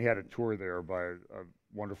 And we had a tour there by a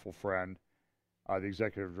wonderful friend, the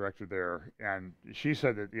executive director there. And she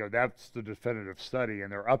said that, that's the definitive study,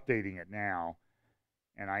 and they're updating it now.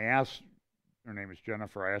 And I asked, her name is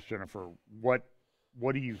Jennifer, I asked Jennifer, what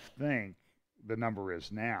do you think the number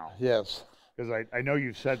is now? Yes. Because I know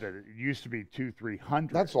you've said that it used to be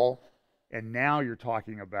 200-300. That's all. And now you're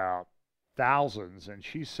talking about thousands. And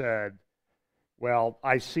she said, well,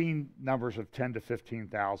 I've seen numbers of 10 to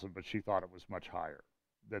 15,000, but she thought it was much higher.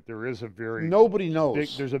 That there is a very nobody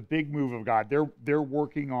knows. There's a big move of God. They're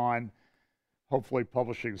working on hopefully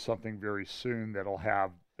publishing something very soon that'll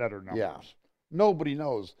have better numbers. Yeah. Nobody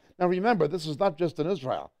knows. Now remember, this is not just in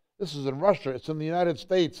Israel. This is in Russia. It's in the United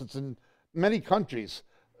States. It's in many countries.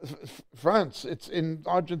 France. It's in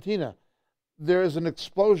Argentina. There is an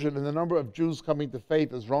explosion in the number of Jews coming to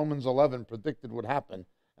faith, as Romans 11 predicted would happen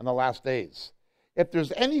in the last days. If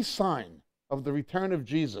there's any sign of the return of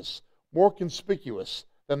Jesus more conspicuous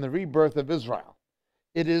than the rebirth of Israel,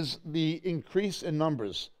 it is the increase in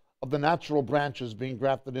numbers of the natural branches being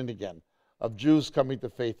grafted in again, of Jews coming to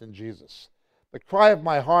faith in Jesus. The cry of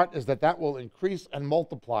my heart is that that will increase and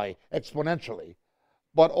multiply exponentially,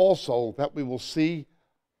 but also that we will see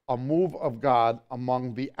a move of God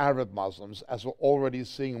among the Arab Muslims, as we're already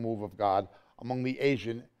seeing a move of God among the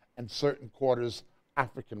Asian and certain quarters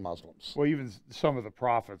African Muslims. Well, even some of the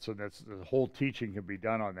prophets, and that's the whole teaching can be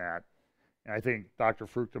done on that. And I think Dr.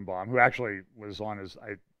 Fruchtenbaum, who actually was on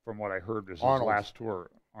from what I heard, his last tour,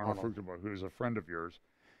 Arnold Fruchtenbaum, who's a friend of yours,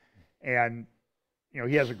 and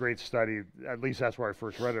he has a great study. At least that's where I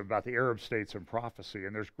first read it, about the Arab states and prophecy.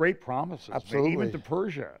 And there's great promises, Absolutely. even to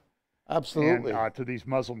Persia. Absolutely. And to these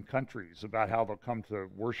Muslim countries about how they'll come to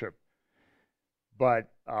worship. But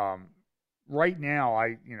right now,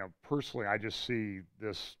 personally, I just see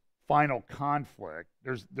this final conflict.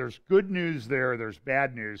 There's good news there. There's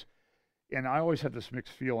bad news. And I always have this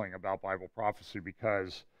mixed feeling about Bible prophecy,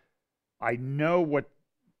 because I know what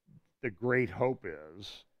the great hope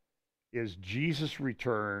is Jesus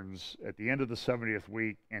returns at the end of the 70th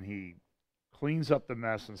week, and he cleans up the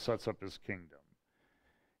mess and sets up his kingdom.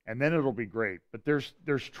 And then it'll be great. But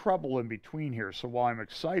there's trouble in between here. So while I'm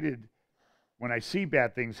excited when I see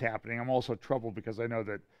bad things happening, I'm also troubled because I know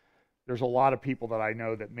that there's a lot of people that I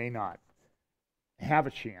know that may not have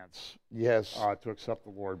a chance Yes. to accept the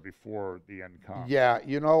Lord before the end comes. Yeah,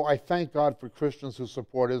 you know, I thank God for Christians who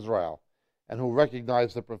support Israel and who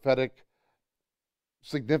recognize the prophetic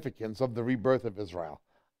significance of the rebirth of Israel.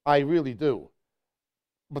 I really do.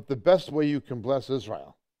 But the best way you can bless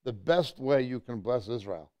Israel, the best way you can bless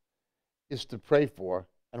Israel is to pray for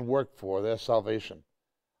and work for their salvation.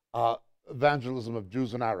 Evangelism of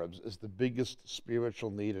Jews and Arabs is the biggest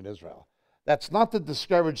spiritual need in Israel. That's not to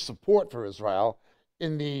discourage support for Israel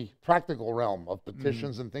in the practical realm of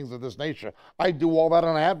petitions and things of this nature. I do all that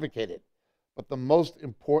and I advocate it. But the most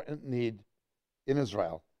important need in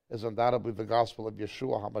Israel is undoubtedly the gospel of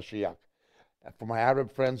Yeshua HaMashiach. And for my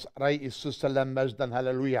Arab friends, Rai Isus Salam Majdan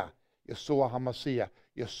Hallelujah, Yeshua HaMashiach,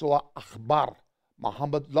 Yeshua Akhbar,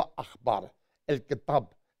 Muhammad La Akhbar, El-Kitab,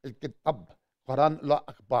 Quran La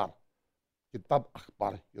Akhbar, Kitab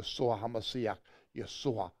Akhbar, Yeshua HaMashiach,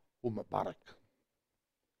 Yeshua Mubarak.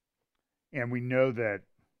 And we know that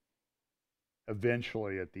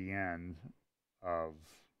eventually at the end of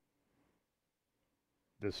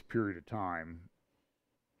this period of time,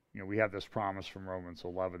 we have this promise from Romans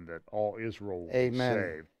 11 that all Israel will be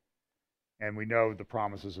saved. And we know the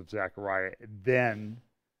promises of Zechariah. Then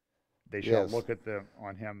they shall look at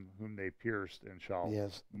on him whom they pierced and shall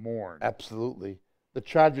mourn. Absolutely. The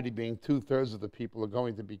tragedy being 2/3 of the people are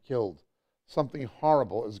going to be killed. Something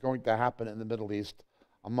horrible is going to happen in the Middle East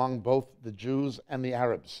among both the Jews and the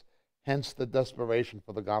Arabs, hence the desperation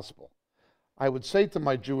for the gospel. I would say to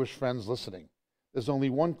my Jewish friends listening, there's only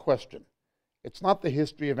one question. It's not the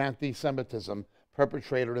history of anti-Semitism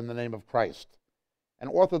perpetrated in the name of Christ. An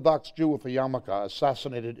Orthodox Jew with a yarmulke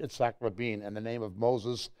assassinated Yitzhak Rabin in the name of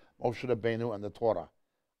Moses, Moshe Rabbeinu, and the Torah.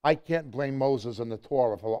 I can't blame Moses and the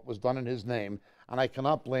Torah for what was done in his name, and I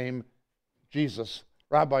cannot blame Jesus,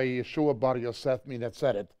 Rabbi Yeshua Bar Yosef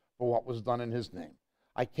Minetzeret, for what was done in his name.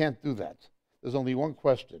 I can't do that. There's only one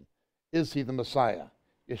question. Is he the Messiah?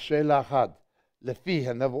 Yeshela Had, Lefi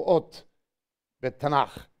HaNevuot,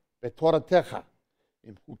 Betanach, בתורתך,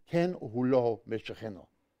 אם הוא כן או הוא לא משיחנו.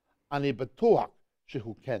 אני בטוח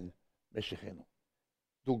שהוא כן משיחנו.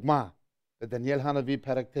 דוגמה, בדניאל הנביא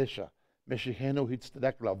פרק 9, משיחנו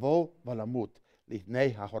הצטדק לבוא ולמות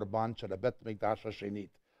לפני החורבן של בית המקדש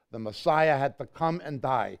השנית. The Messiah had to come and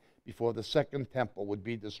die before the second temple would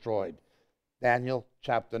be destroyed. Daniel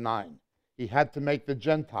chapter 9. He had to make the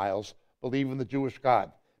Gentiles believe in the Jewish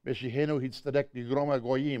God. משיחנו הצטדק לגרום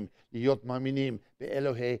הגויים להיות מאמינים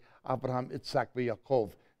באלוהי אברהם, יצחק ויעקב.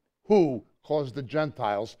 Who caused the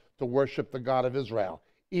Gentiles to worship the God of Israel?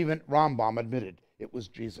 Even Rambam admitted it was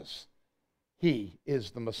Jesus. He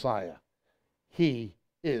is the Messiah. He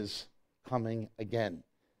is coming again.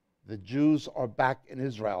 The Jews are back in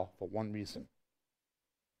Israel for one reason: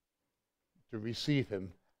 to receive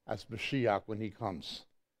him as Mashiach when he comes.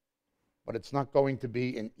 But it's not going to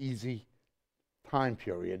be an easy time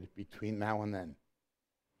period between now and then.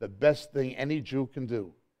 The best thing any Jew can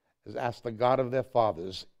do is ask the God of their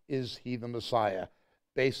fathers, is he the Messiah,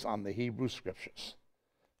 based on the Hebrew scriptures.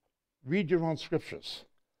 Read your own scriptures.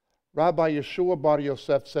 Rabbi Yeshua Bar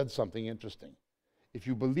Yosef said something interesting. If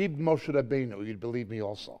you believed Moshe Rabbeinu, you'd believe me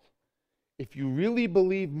also. If you really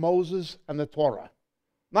believe Moses and the Torah,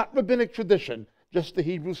 not rabbinic tradition, just the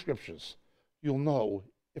Hebrew scriptures, you'll know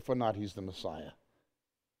if or not he's the Messiah.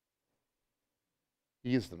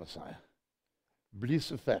 He is the Messiah. Bli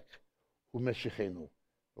sefek, hu meshichenu,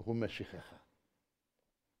 hu meshichecha.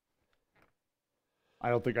 I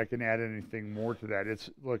don't think I can add anything more to that.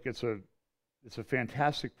 It's a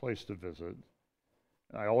fantastic place to visit.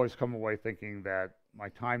 I always come away thinking that my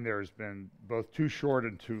time there has been both too short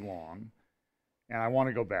and too long, and I want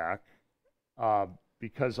to go back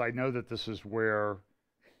because I know that this is where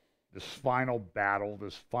this final battle,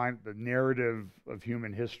 the narrative of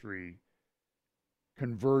human history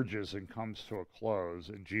converges and comes to a close,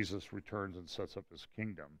 and Jesus returns and sets up his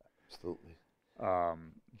kingdom. Absolutely.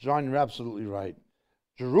 John, you're absolutely right.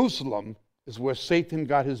 Jerusalem is where Satan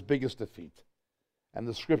got his biggest defeat. And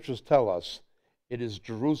the scriptures tell us it is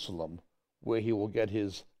Jerusalem where he will get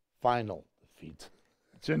his final defeat.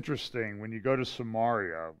 It's interesting, when you go to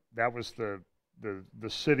Samaria, that was the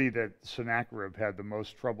city that Sennacherib had the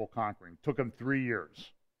most trouble conquering. It took him 3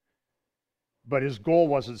 years. But his goal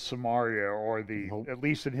wasn't Samaria, or at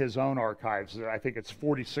least in his own archives, I think it's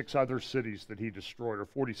 46 other cities that he destroyed, or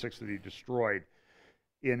 46 that he destroyed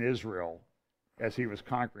in Israel as he was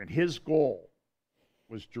conquering. His goal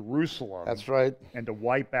was Jerusalem. That's right. And to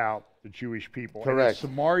wipe out the Jewish people. Correct.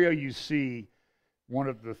 And in Samaria, you see one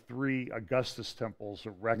of the 3 Augustus temples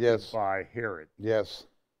erected by Herod. Yes.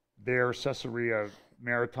 There, Caesarea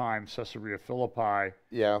Maritime, Caesarea Philippi.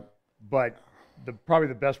 Yeah. But probably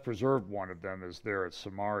the best preserved one of them is there at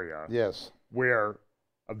Samaria, Yes. where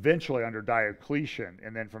eventually under Diocletian,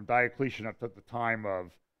 and then from Diocletian up to the time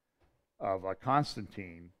of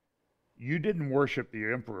Constantine, you didn't worship the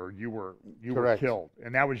emperor. You were killed,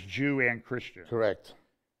 and that was Jew and Christian. Correct.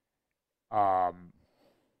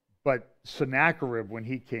 But Sennacherib, when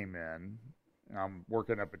he came in, and I'm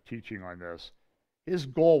working up a teaching on this, his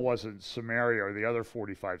goal wasn't Samaria or the other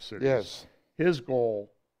 45 cities. Yes. His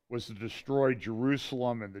goal was to destroy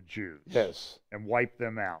Jerusalem and the Jews. Yes. And wipe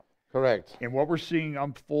them out. Correct. And what we're seeing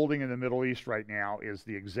unfolding in the Middle East right now is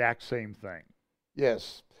the exact same thing.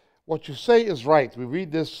 Yes. What you say is right. We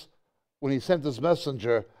read this when he sent his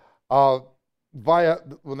messenger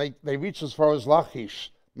when they reached as far as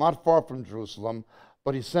Lachish, not far from Jerusalem,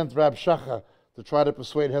 but he sent Rabshakeh to try to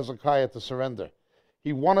persuade Hezekiah to surrender.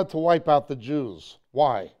 He wanted to wipe out the Jews.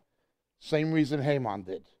 Why? Same reason Haman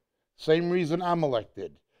did. Same reason Amalek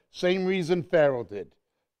did. Same reason Pharaoh did.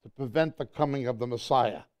 To prevent the coming of the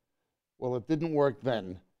Messiah. Well, it didn't work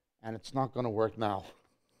then, and it's not going to work now.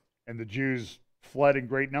 And the Jews fled in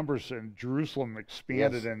great numbers, and Jerusalem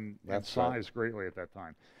expanded in size greatly at that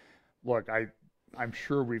time. Look, I'm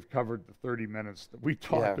sure we've covered the 30 minutes that we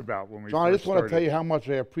talked about when we John, I just want started. to tell you how much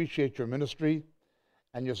I appreciate your ministry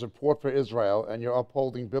and your support for Israel and your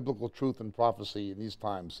upholding biblical truth and prophecy in these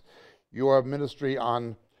times. Your ministry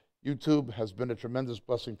on YouTube has been a tremendous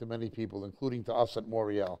blessing to many people, including to us at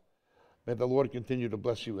Moriel. May the Lord continue to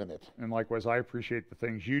bless you in it. And likewise, I appreciate the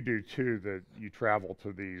things you do, too, that you travel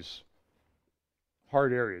to these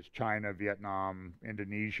hard areas, China, Vietnam,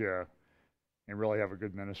 Indonesia, and really have a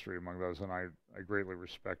good ministry among those, and I greatly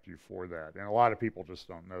respect you for that. And a lot of people just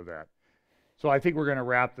don't know that. So I think we're going to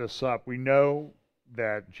wrap this up. We know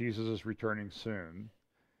that Jesus is returning soon,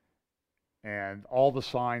 and all the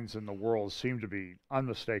signs in the world seem to be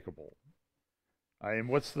unmistakable. And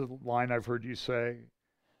what's the line I've heard you say?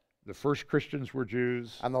 The first Christians were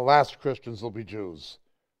Jews. And the last Christians will be Jews.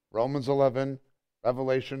 Romans 11,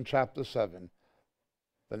 Revelation chapter 7.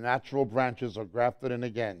 The natural branches are grafted in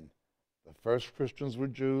again. The first Christians were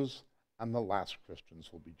Jews, and the last Christians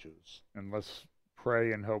will be Jews. And let's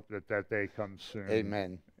pray and hope that that day comes soon.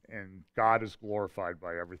 Amen. And God is glorified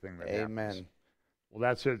by everything that happens. Amen. Well,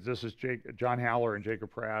 that's it. This is John Haller and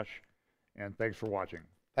Jacob Prasch, and thanks for watching.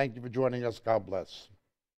 Thank you for joining us. God bless.